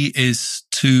he is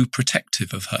too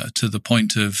protective of her to the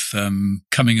point of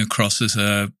coming across as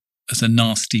a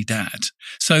nasty dad.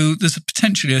 So there's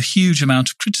potentially a huge amount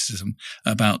of criticism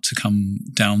about to come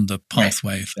down the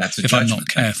pathway if I'm not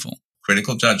careful.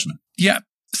 Critical judgment. Yeah.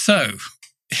 So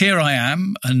here I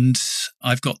am, and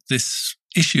I've got this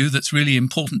issue that's really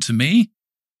important to me.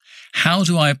 How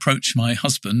do I approach my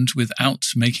husband without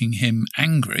making him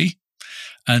angry?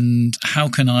 And how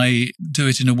can I do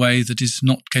it in a way that is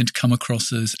not going to come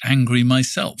across as angry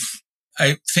myself?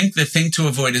 I think the thing to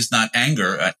avoid is not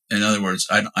anger. In other words,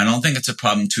 I don't think it's a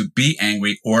problem to be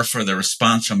angry or for the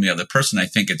response from the other person. I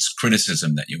think it's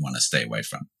criticism that you want to stay away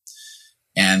from.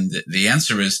 And the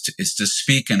answer is to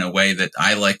speak in a way that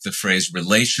I like the phrase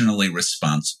relationally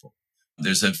responsible.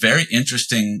 There's a very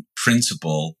interesting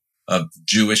principle of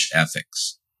Jewish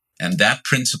ethics. And that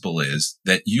principle is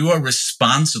that you are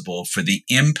responsible for the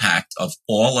impact of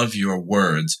all of your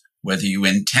words, whether you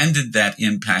intended that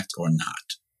impact or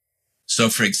not. So,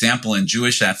 for example, in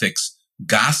Jewish ethics,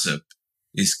 gossip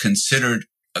is considered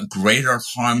a greater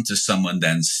harm to someone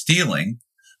than stealing,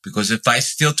 because if I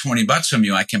steal $20 from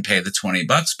you, I can pay the $20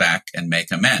 back and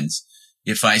make amends.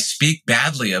 If I speak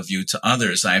badly of you to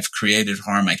others, I've created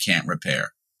harm I can't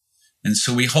repair. And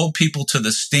so we hold people to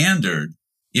the standard.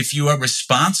 If you are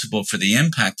responsible for the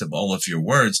impact of all of your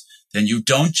words, then you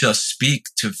don't just speak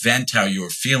to vent how you're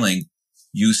feeling.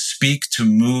 You speak to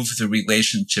move the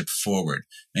relationship forward,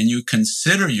 and you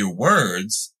consider your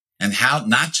words and how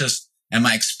not just am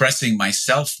I expressing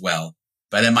myself well,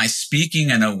 but am I speaking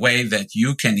in a way that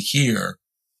you can hear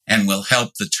and will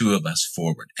help the two of us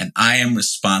forward. And I am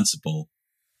responsible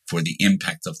for the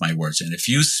impact of my words. And if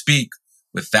you speak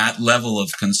with that level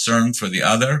of concern for the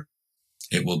other,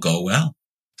 it will go well.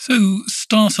 So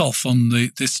start off on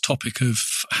this topic of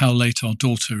how late our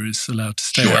daughter is allowed to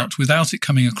stay out without it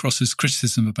coming across as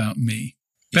criticism about me.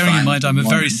 Bearing in mind I'm a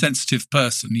very sensitive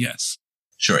person, yes.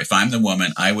 Sure. If I'm the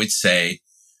woman, I would say,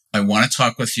 I want to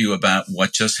talk with you about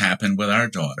what just happened with our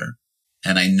daughter.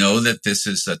 And I know that this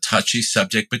is a touchy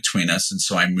subject between us. And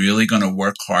so I'm really going to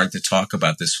work hard to talk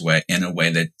about this in a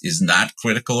way that is not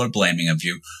critical or blaming of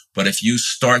you. But if you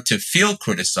start to feel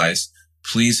criticized,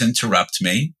 please interrupt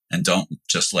me and don't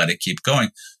just let it keep going.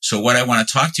 So what I want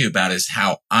to talk to you about is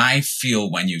how I feel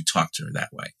when you talk to her that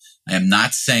way. I am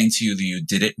not saying to you that you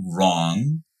did it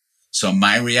wrong. So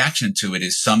my reaction to it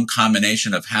is some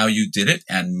combination of how you did it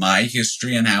and my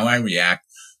history and how I react.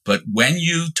 But when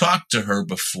you talked to her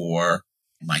before,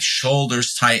 my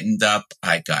shoulders tightened up.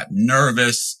 I got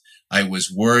nervous. I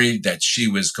was worried that she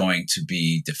was going to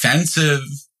be defensive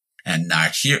and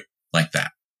not here like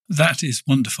that. That is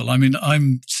wonderful. I mean,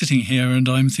 I'm sitting here and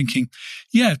I'm thinking,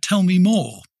 yeah, tell me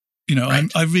more.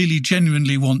 Right. I really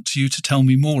genuinely want you to tell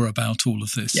me more about all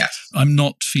of this. Yes. I'm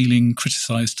not feeling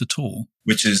criticized at all.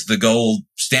 Which is the gold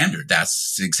standard.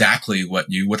 That's exactly what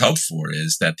you would hope for,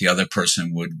 is that the other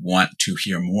person would want to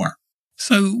hear more.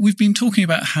 So we've been talking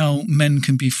about how men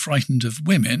can be frightened of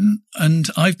women, and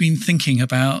I've been thinking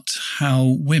about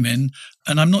how women,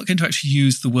 and I'm not going to actually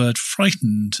use the word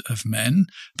frightened of men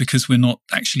because we're not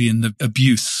actually in the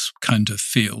abuse kind of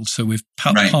field. So we're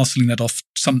parceling that off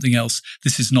something else.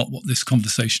 This is not what this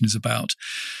conversation is about.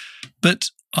 But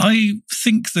I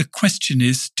think the question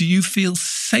is, do you feel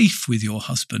safe with your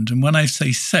husband? And when I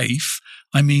say safe,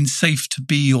 I mean safe to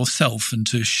be yourself and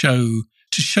to show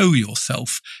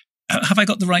yourself. Have I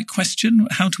got the right question?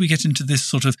 How do we get into this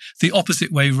sort of the opposite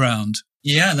way round?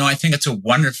 Yeah, no, I think it's a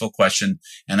wonderful question.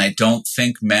 And I don't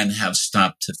think men have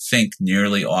stopped to think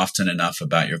nearly often enough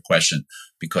about your question,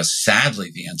 because sadly,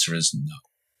 the answer is no.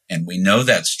 And we know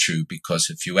that's true because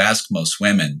if you ask most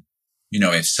women,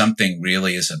 if something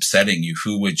really is upsetting you,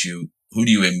 who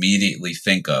do you immediately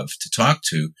think of to talk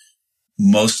to?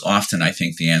 Most often, I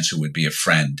think the answer would be a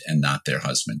friend and not their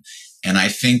husband. And I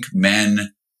think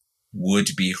men would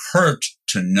be hurt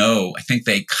to know. I think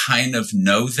they kind of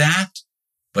know that,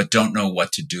 but don't know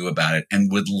what to do about it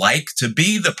and would like to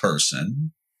be the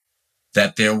person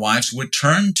that their wives would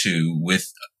turn to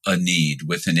with a need,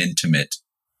 with an intimate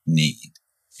need.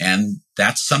 And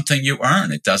that's something you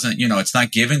earn. It doesn't, it's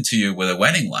not given to you with a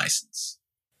wedding license.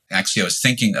 Actually, I was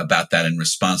thinking about that in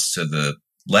response to the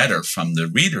letter from the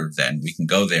reader then. We can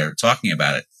go there talking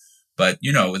about it. But,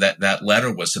 that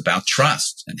letter was about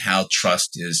trust and how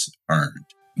trust is earned.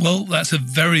 Well, that's a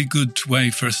very good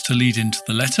way for us to lead into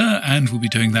the letter, and we'll be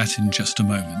doing that in just a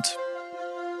moment.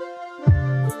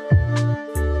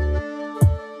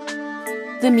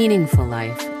 The Meaningful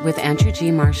Life with Andrew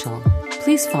G. Marshall.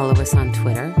 Please follow us on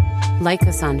Twitter, like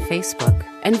us on Facebook,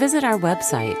 and visit our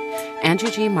website,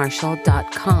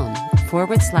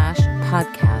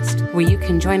 andrewgmarshall.com/podcast, where you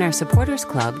can join our supporters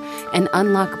club and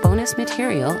unlock bonus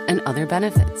material and other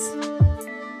benefits.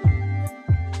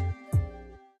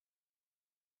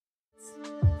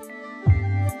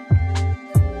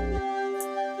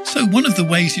 So one of the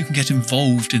ways you can get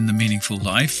involved in the meaningful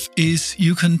life is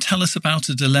you can tell us about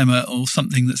a dilemma or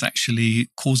something that's actually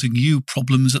causing you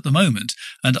problems at the moment.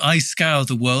 And I scour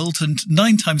the world, and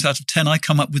 9 times out of 10, I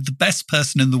come up with the best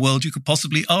person in the world you could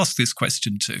possibly ask this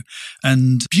question to.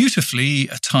 And beautifully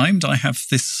timed, I have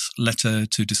this letter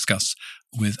to discuss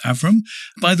with Avrum.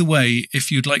 By the way,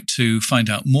 if you'd like to find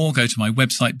out more, go to my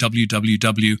website,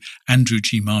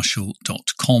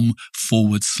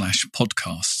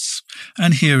 www.andrewgmarshall.com/podcasts.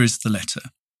 And here is the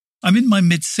letter. I'm in my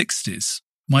mid-60s.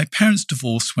 My parents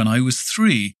divorced when I was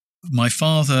 3. My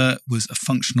father was a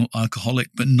functional alcoholic,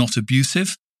 but not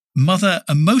abusive. Mother,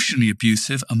 emotionally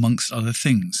abusive, amongst other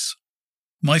things.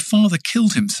 My father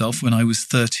killed himself when I was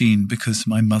 13 because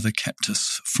my mother kept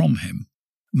us from him.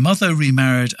 Mother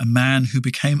remarried a man who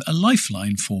became a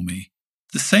lifeline for me.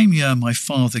 The same year my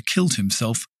father killed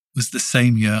himself was the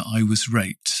same year I was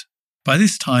raped. By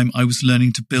this time, I was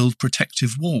learning to build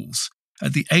protective walls.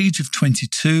 At the age of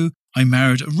 22, I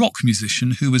married a rock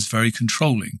musician who was very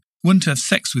controlling. Wouldn't have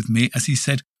sex with me, as he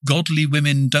said, godly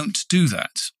women don't do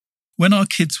that. When our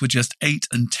kids were just 8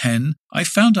 and 10, I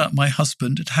found out my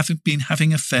husband had been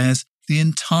having affairs the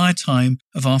entire time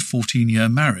of our 14-year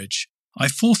marriage. I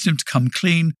forced him to come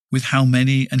clean with how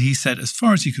many, and he said as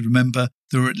far as he could remember,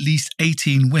 there were at least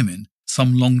 18 women,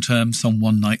 some long-term, some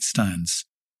one-night stands.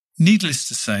 Needless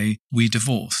to say, we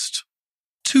divorced.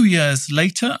 2 years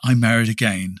later, I married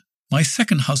again. My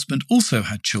second husband also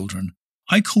had children.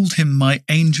 I called him my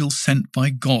angel sent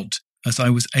by God, as I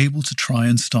was able to try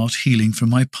and start healing from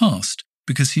my past,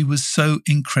 because he was so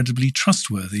incredibly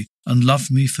trustworthy and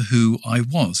loved me for who I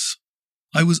was.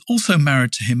 I was also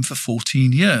married to him for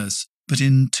 14 years. But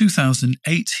in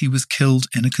 2008, he was killed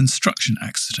in a construction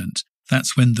accident.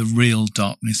 That's when the real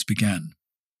darkness began.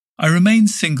 I remained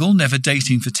single, never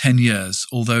dating for 10 years,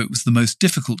 although it was the most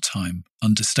difficult time,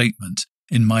 understatement,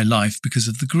 in my life because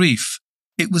of the grief.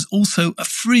 It was also a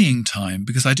freeing time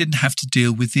because I didn't have to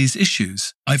deal with these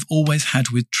issues I've always had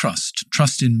with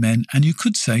trust in men, and you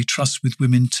could say trust with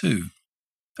women too.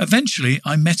 Eventually,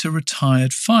 I met a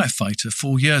retired firefighter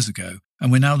 4 years ago,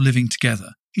 and we're now living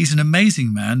together. He's an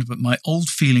amazing man, but my old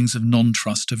feelings of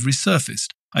non-trust have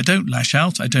resurfaced. I don't lash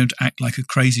out, I don't act like a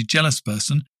crazy jealous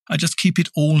person, I just keep it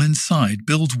all inside,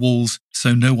 build walls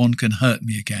so no one can hurt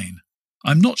me again.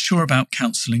 I'm not sure about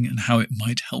counselling and how it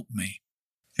might help me.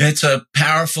 It's a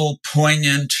powerful,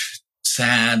 poignant,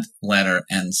 sad letter,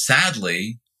 and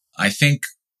sadly, I think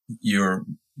your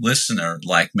listener,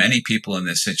 like many people in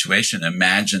this situation,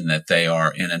 imagine that they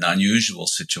are in an unusual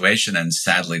situation, and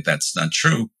sadly, that's not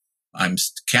true. I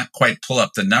can't quite pull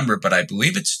up the number, but I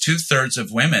believe it's 2/3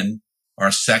 of women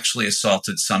are sexually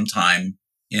assaulted sometime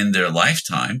in their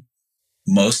lifetime,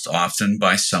 most often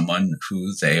by someone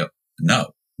who they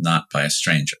know, not by a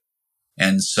stranger.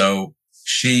 And so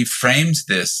she frames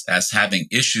this as having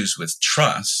issues with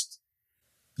trust.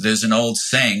 There's an old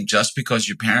saying, just because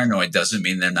you're paranoid doesn't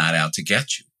mean they're not out to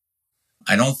get you.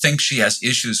 I don't think she has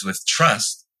issues with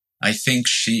trust. I think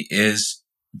she is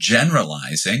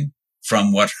generalizing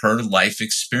from what her life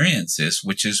experience is,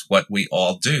 which is what we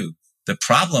all do. The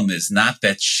problem is not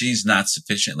that she's not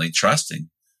sufficiently trusting.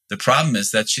 The problem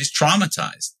is that she's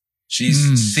traumatized. She's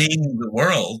seeing the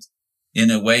world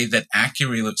in a way that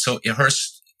accurately, so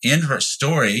in her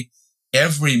story,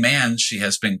 every man she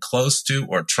has been close to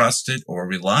or trusted or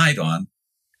relied on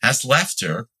has left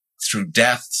her through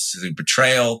deaths, through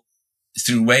betrayal,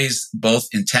 through ways both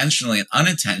intentionally and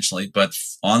unintentionally, but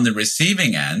on the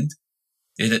receiving end,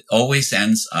 it always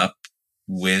ends up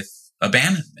with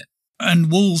abandonment.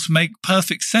 And walls make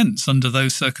perfect sense under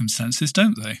those circumstances,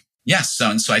 don't they? Yes.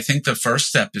 So I think the first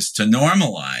step is to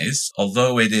normalize,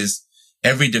 although it is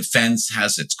every defense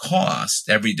has its cost,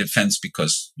 every defense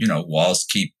because, walls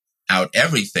keep out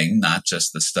everything, not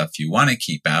just the stuff you want to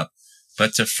keep out.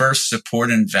 but to first support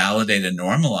and validate and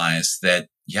normalize that,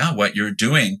 yeah, what you're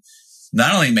doing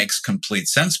not only makes complete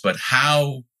sense, but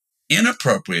how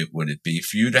inappropriate would it be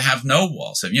for you to have no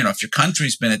walls? If your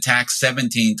country's been attacked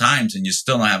 17 times and you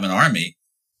still don't have an army,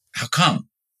 how come?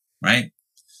 Right?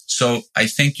 So I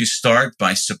think you start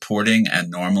by supporting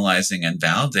and normalizing and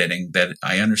validating that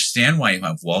I understand why you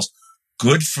have walls.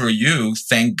 Good for you.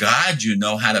 Thank God you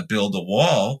know how to build a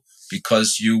wall,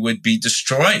 because you would be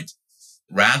destroyed.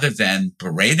 Rather than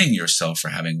berating yourself for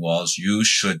having walls, you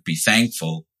should be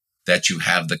thankful that you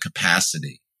have the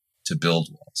capacity to build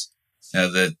walls. Now,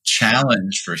 the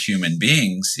challenge for human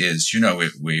beings is,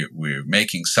 we're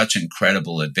making such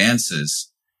incredible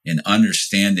advances in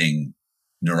understanding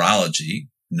neurology,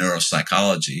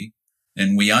 neuropsychology,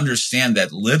 and we understand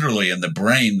that literally in the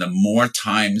brain, the more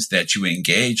times that you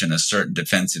engage in a certain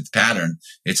defensive pattern,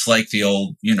 it's like the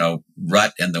old,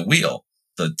 rut and the wheel.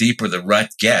 The deeper the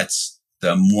rut gets,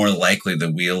 the more likely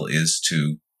the wheel is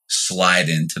to slide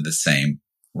into the same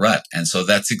rut. And so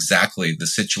that's exactly the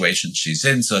situation she's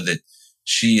in, so that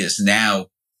she is now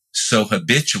so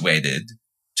habituated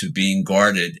to being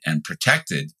guarded and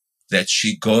protected that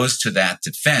she goes to that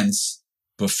defense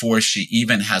before she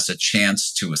even has a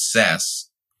chance to assess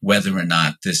whether or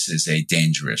not this is a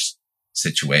dangerous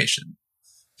situation.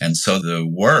 And so the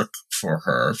work for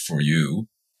her, for you,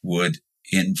 would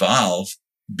involve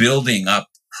building up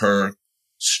her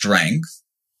strength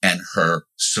and her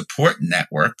support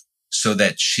network so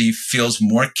that she feels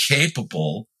more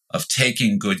capable of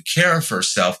taking good care of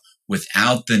herself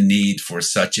without the need for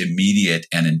such immediate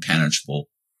and impenetrable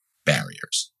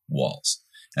barriers, walls.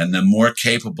 And the more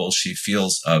capable she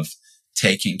feels of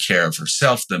taking care of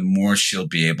herself, the more she'll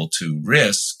be able to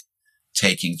risk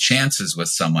taking chances with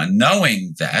someone,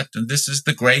 knowing that, and this is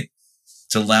the great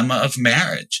dilemma of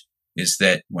marriage, is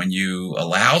that when you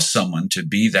allow someone to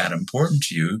be that important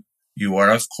to you, you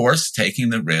are, of course, taking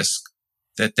the risk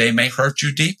that they may hurt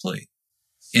you deeply,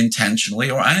 intentionally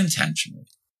or unintentionally.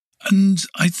 And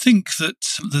I think that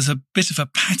there's a bit of a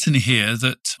pattern here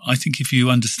that I think if you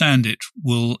understand it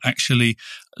will actually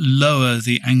lower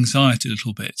the anxiety a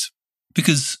little bit.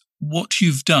 Because what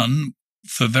you've done,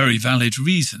 for very valid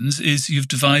reasons, is you've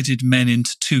divided men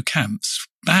into two camps.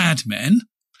 Bad men,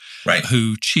 right,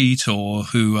 who cheat or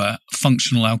who are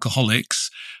functional alcoholics,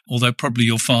 although probably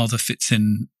your father fits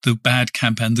in the bad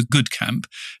camp and the good camp.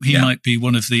 He might be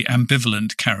one of the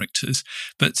ambivalent characters,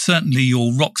 but certainly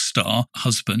your rock star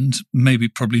husband,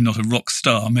 probably not a rock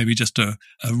star, maybe just a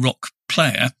rock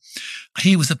player,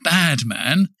 he was a bad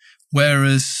man,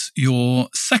 whereas your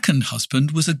second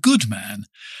husband was a good man,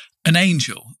 an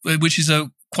angel, which is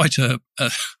quite a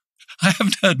I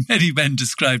haven't heard many men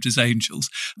described as angels.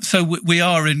 So we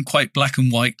are in quite black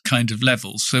and white kind of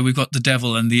levels. So we've got the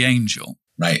devil and the angel.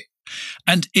 Right.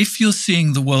 And if you're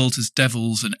seeing the world as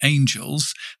devils and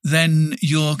angels, then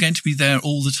you're going to be there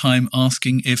all the time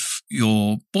asking if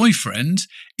your boyfriend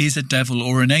is a devil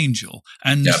or an angel.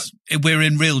 And we're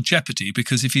in real jeopardy,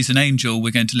 because if he's an angel,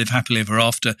 we're going to live happily ever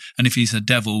after. And if he's a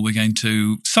devil, we're going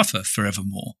to suffer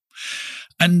forevermore.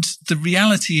 And the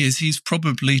reality is he's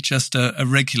probably just a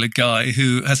regular guy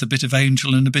who has a bit of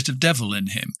angel and a bit of devil in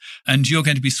him. And you're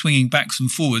going to be swinging backs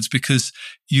and forwards because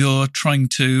you're trying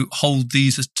to hold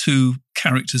these as two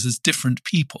characters as different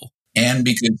people. And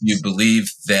because you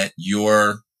believe that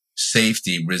your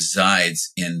safety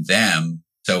resides in them.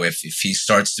 So if he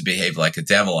starts to behave like a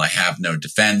devil, I have no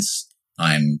defense.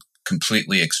 I'm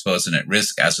completely exposed and at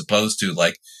risk, as opposed to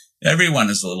like everyone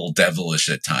is a little devilish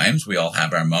at times. We all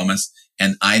have our moments.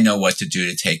 And I know what to do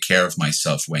to take care of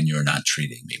myself when you're not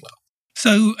treating me well.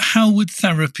 So how would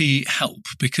therapy help?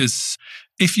 Because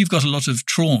if you've got a lot of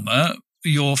trauma,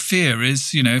 your fear is,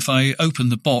 if I open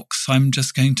the box, I'm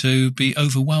just going to be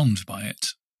overwhelmed by it.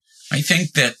 I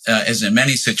think that, as in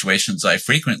many situations, I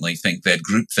frequently think that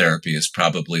group therapy is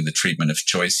probably the treatment of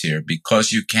choice here,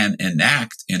 because you can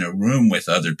enact in a room with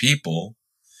other people.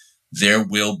 There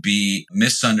will be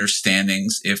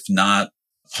misunderstandings, if not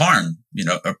harm,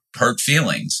 hurt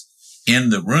feelings in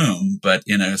the room. But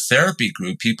in a therapy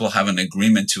group, people have an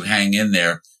agreement to hang in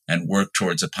there and work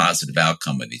towards a positive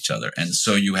outcome with each other. And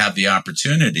so you have the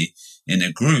opportunity in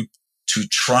a group to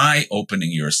try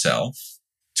opening yourself,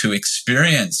 to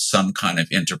experience some kind of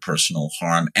interpersonal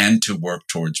harm, and to work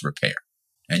towards repair.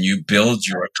 And you build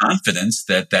your confidence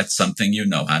that that's something you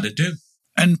know how to do.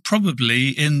 And probably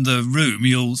in the room,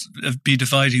 you'll be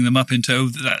dividing them up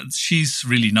into, she's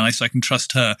really nice, I can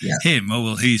trust her. Yeah. Him,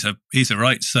 he's a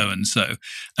right so-and-so.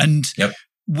 And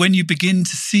when you begin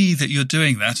to see that you're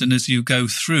doing that, and as you go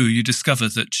through, you discover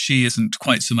that she isn't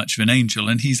quite so much of an angel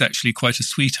and he's actually quite a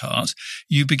sweetheart,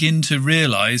 you begin to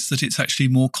realize that it's actually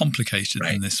more complicated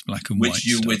than this black and white Which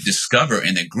you stuff. would discover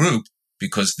in a group,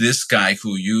 because this guy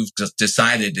who you've just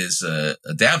decided is a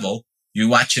devil, you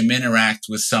watch him interact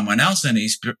with someone else and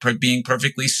he's being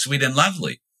perfectly sweet and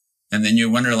lovely. And then you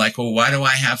wonder, like, well, why do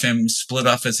I have him split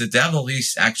off as a devil?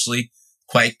 He's actually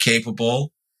quite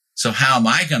capable. So how am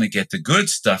I going to get the good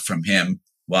stuff from him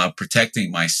while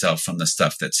protecting myself from the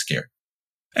stuff that's scary?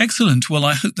 Excellent. Well,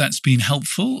 I hope that's been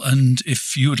helpful. And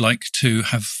if you would like to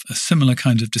have a similar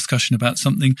kind of discussion about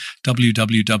something,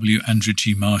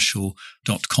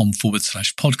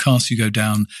 www.andrewgmarshall.com/podcast. You go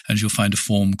down and you'll find a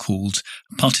form called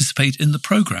Participate in the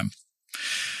Program.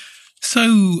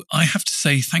 So I have to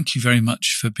say thank you very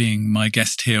much for being my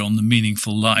guest here on The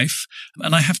Meaningful Life.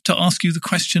 And I have to ask you the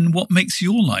question, what makes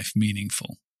your life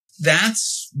meaningful?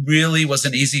 That's really was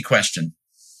an easy question.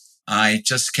 I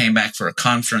just came back for a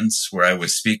conference where I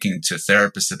was speaking to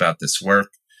therapists about this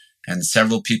work, and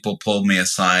several people pulled me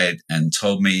aside and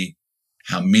told me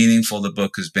how meaningful the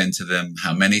book has been to them,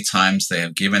 how many times they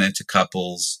have given it to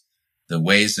couples, the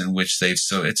ways in which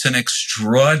so it's an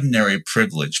extraordinary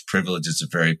privilege. Privilege is a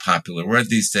very popular word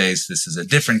these days. This is a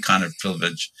different kind of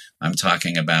privilege I'm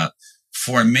talking about.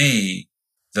 For me,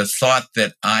 the thought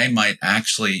that I might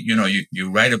actually,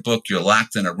 you write a book, you're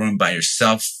locked in a room by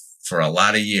yourself for a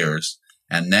lot of years,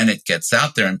 and then it gets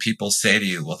out there and people say to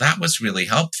you, well, that was really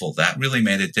helpful. That really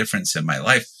made a difference in my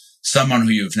life. Someone who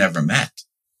you've never met,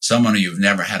 someone who you've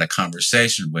never had a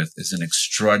conversation with is an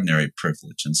extraordinary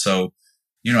privilege. And so,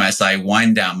 as I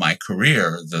wind down my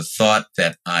career, the thought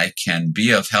that I can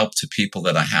be of help to people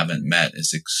that I haven't met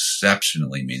is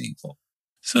exceptionally meaningful.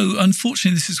 So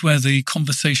unfortunately, this is where the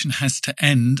conversation has to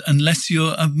end unless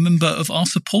you're a member of our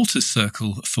supporters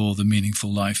circle for The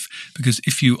Meaningful Life. Because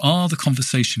if you are, the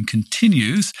conversation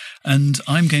continues, and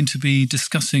I'm going to be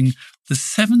discussing the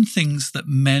 7 things that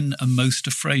men are most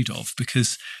afraid of,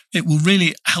 because it will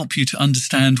really help you to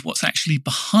understand what's actually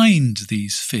behind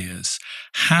these fears.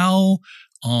 How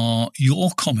are your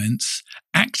comments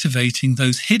activating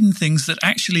those hidden things that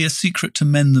actually are secret to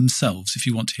men themselves? If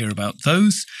you want to hear about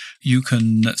those, you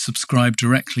can subscribe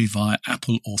directly via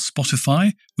Apple or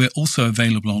Spotify. We're also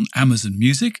available on Amazon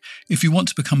Music. If you want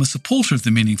to become a supporter of The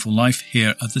Meaningful Life,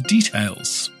 here are the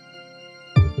details.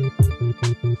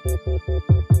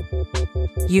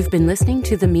 You've been listening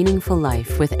to The Meaningful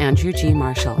Life with Andrew G.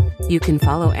 Marshall. You can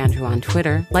follow Andrew on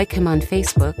Twitter, like him on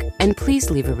Facebook, and please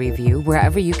leave a review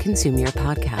wherever you consume your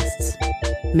podcasts.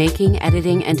 Making,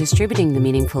 editing, and distributing The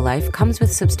Meaningful Life comes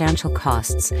with substantial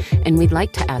costs, and we'd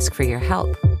like to ask for your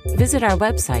help. Visit our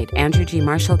website,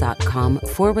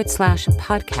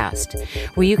 andrewgmarshall.com/podcast,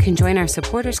 where you can join our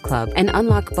supporters club and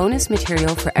unlock bonus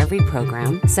material for every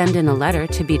program, send in a letter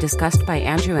to be discussed by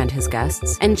Andrew and his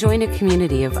guests, and join a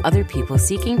community of other people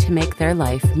seeking to make their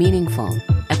life meaningful.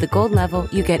 At the gold level,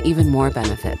 you get even more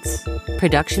benefits.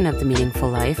 Production of The Meaningful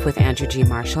Life with Andrew G.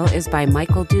 Marshall is by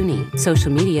Michael Dooney.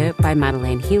 Social media by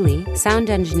Madeleine Healy. Sound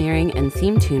engineering and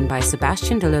theme tune by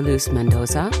Sebastian de la Luz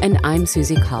Mendoza. And I'm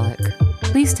Susie Colick.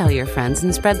 Please tell your friends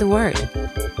and spread the word.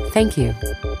 Thank you.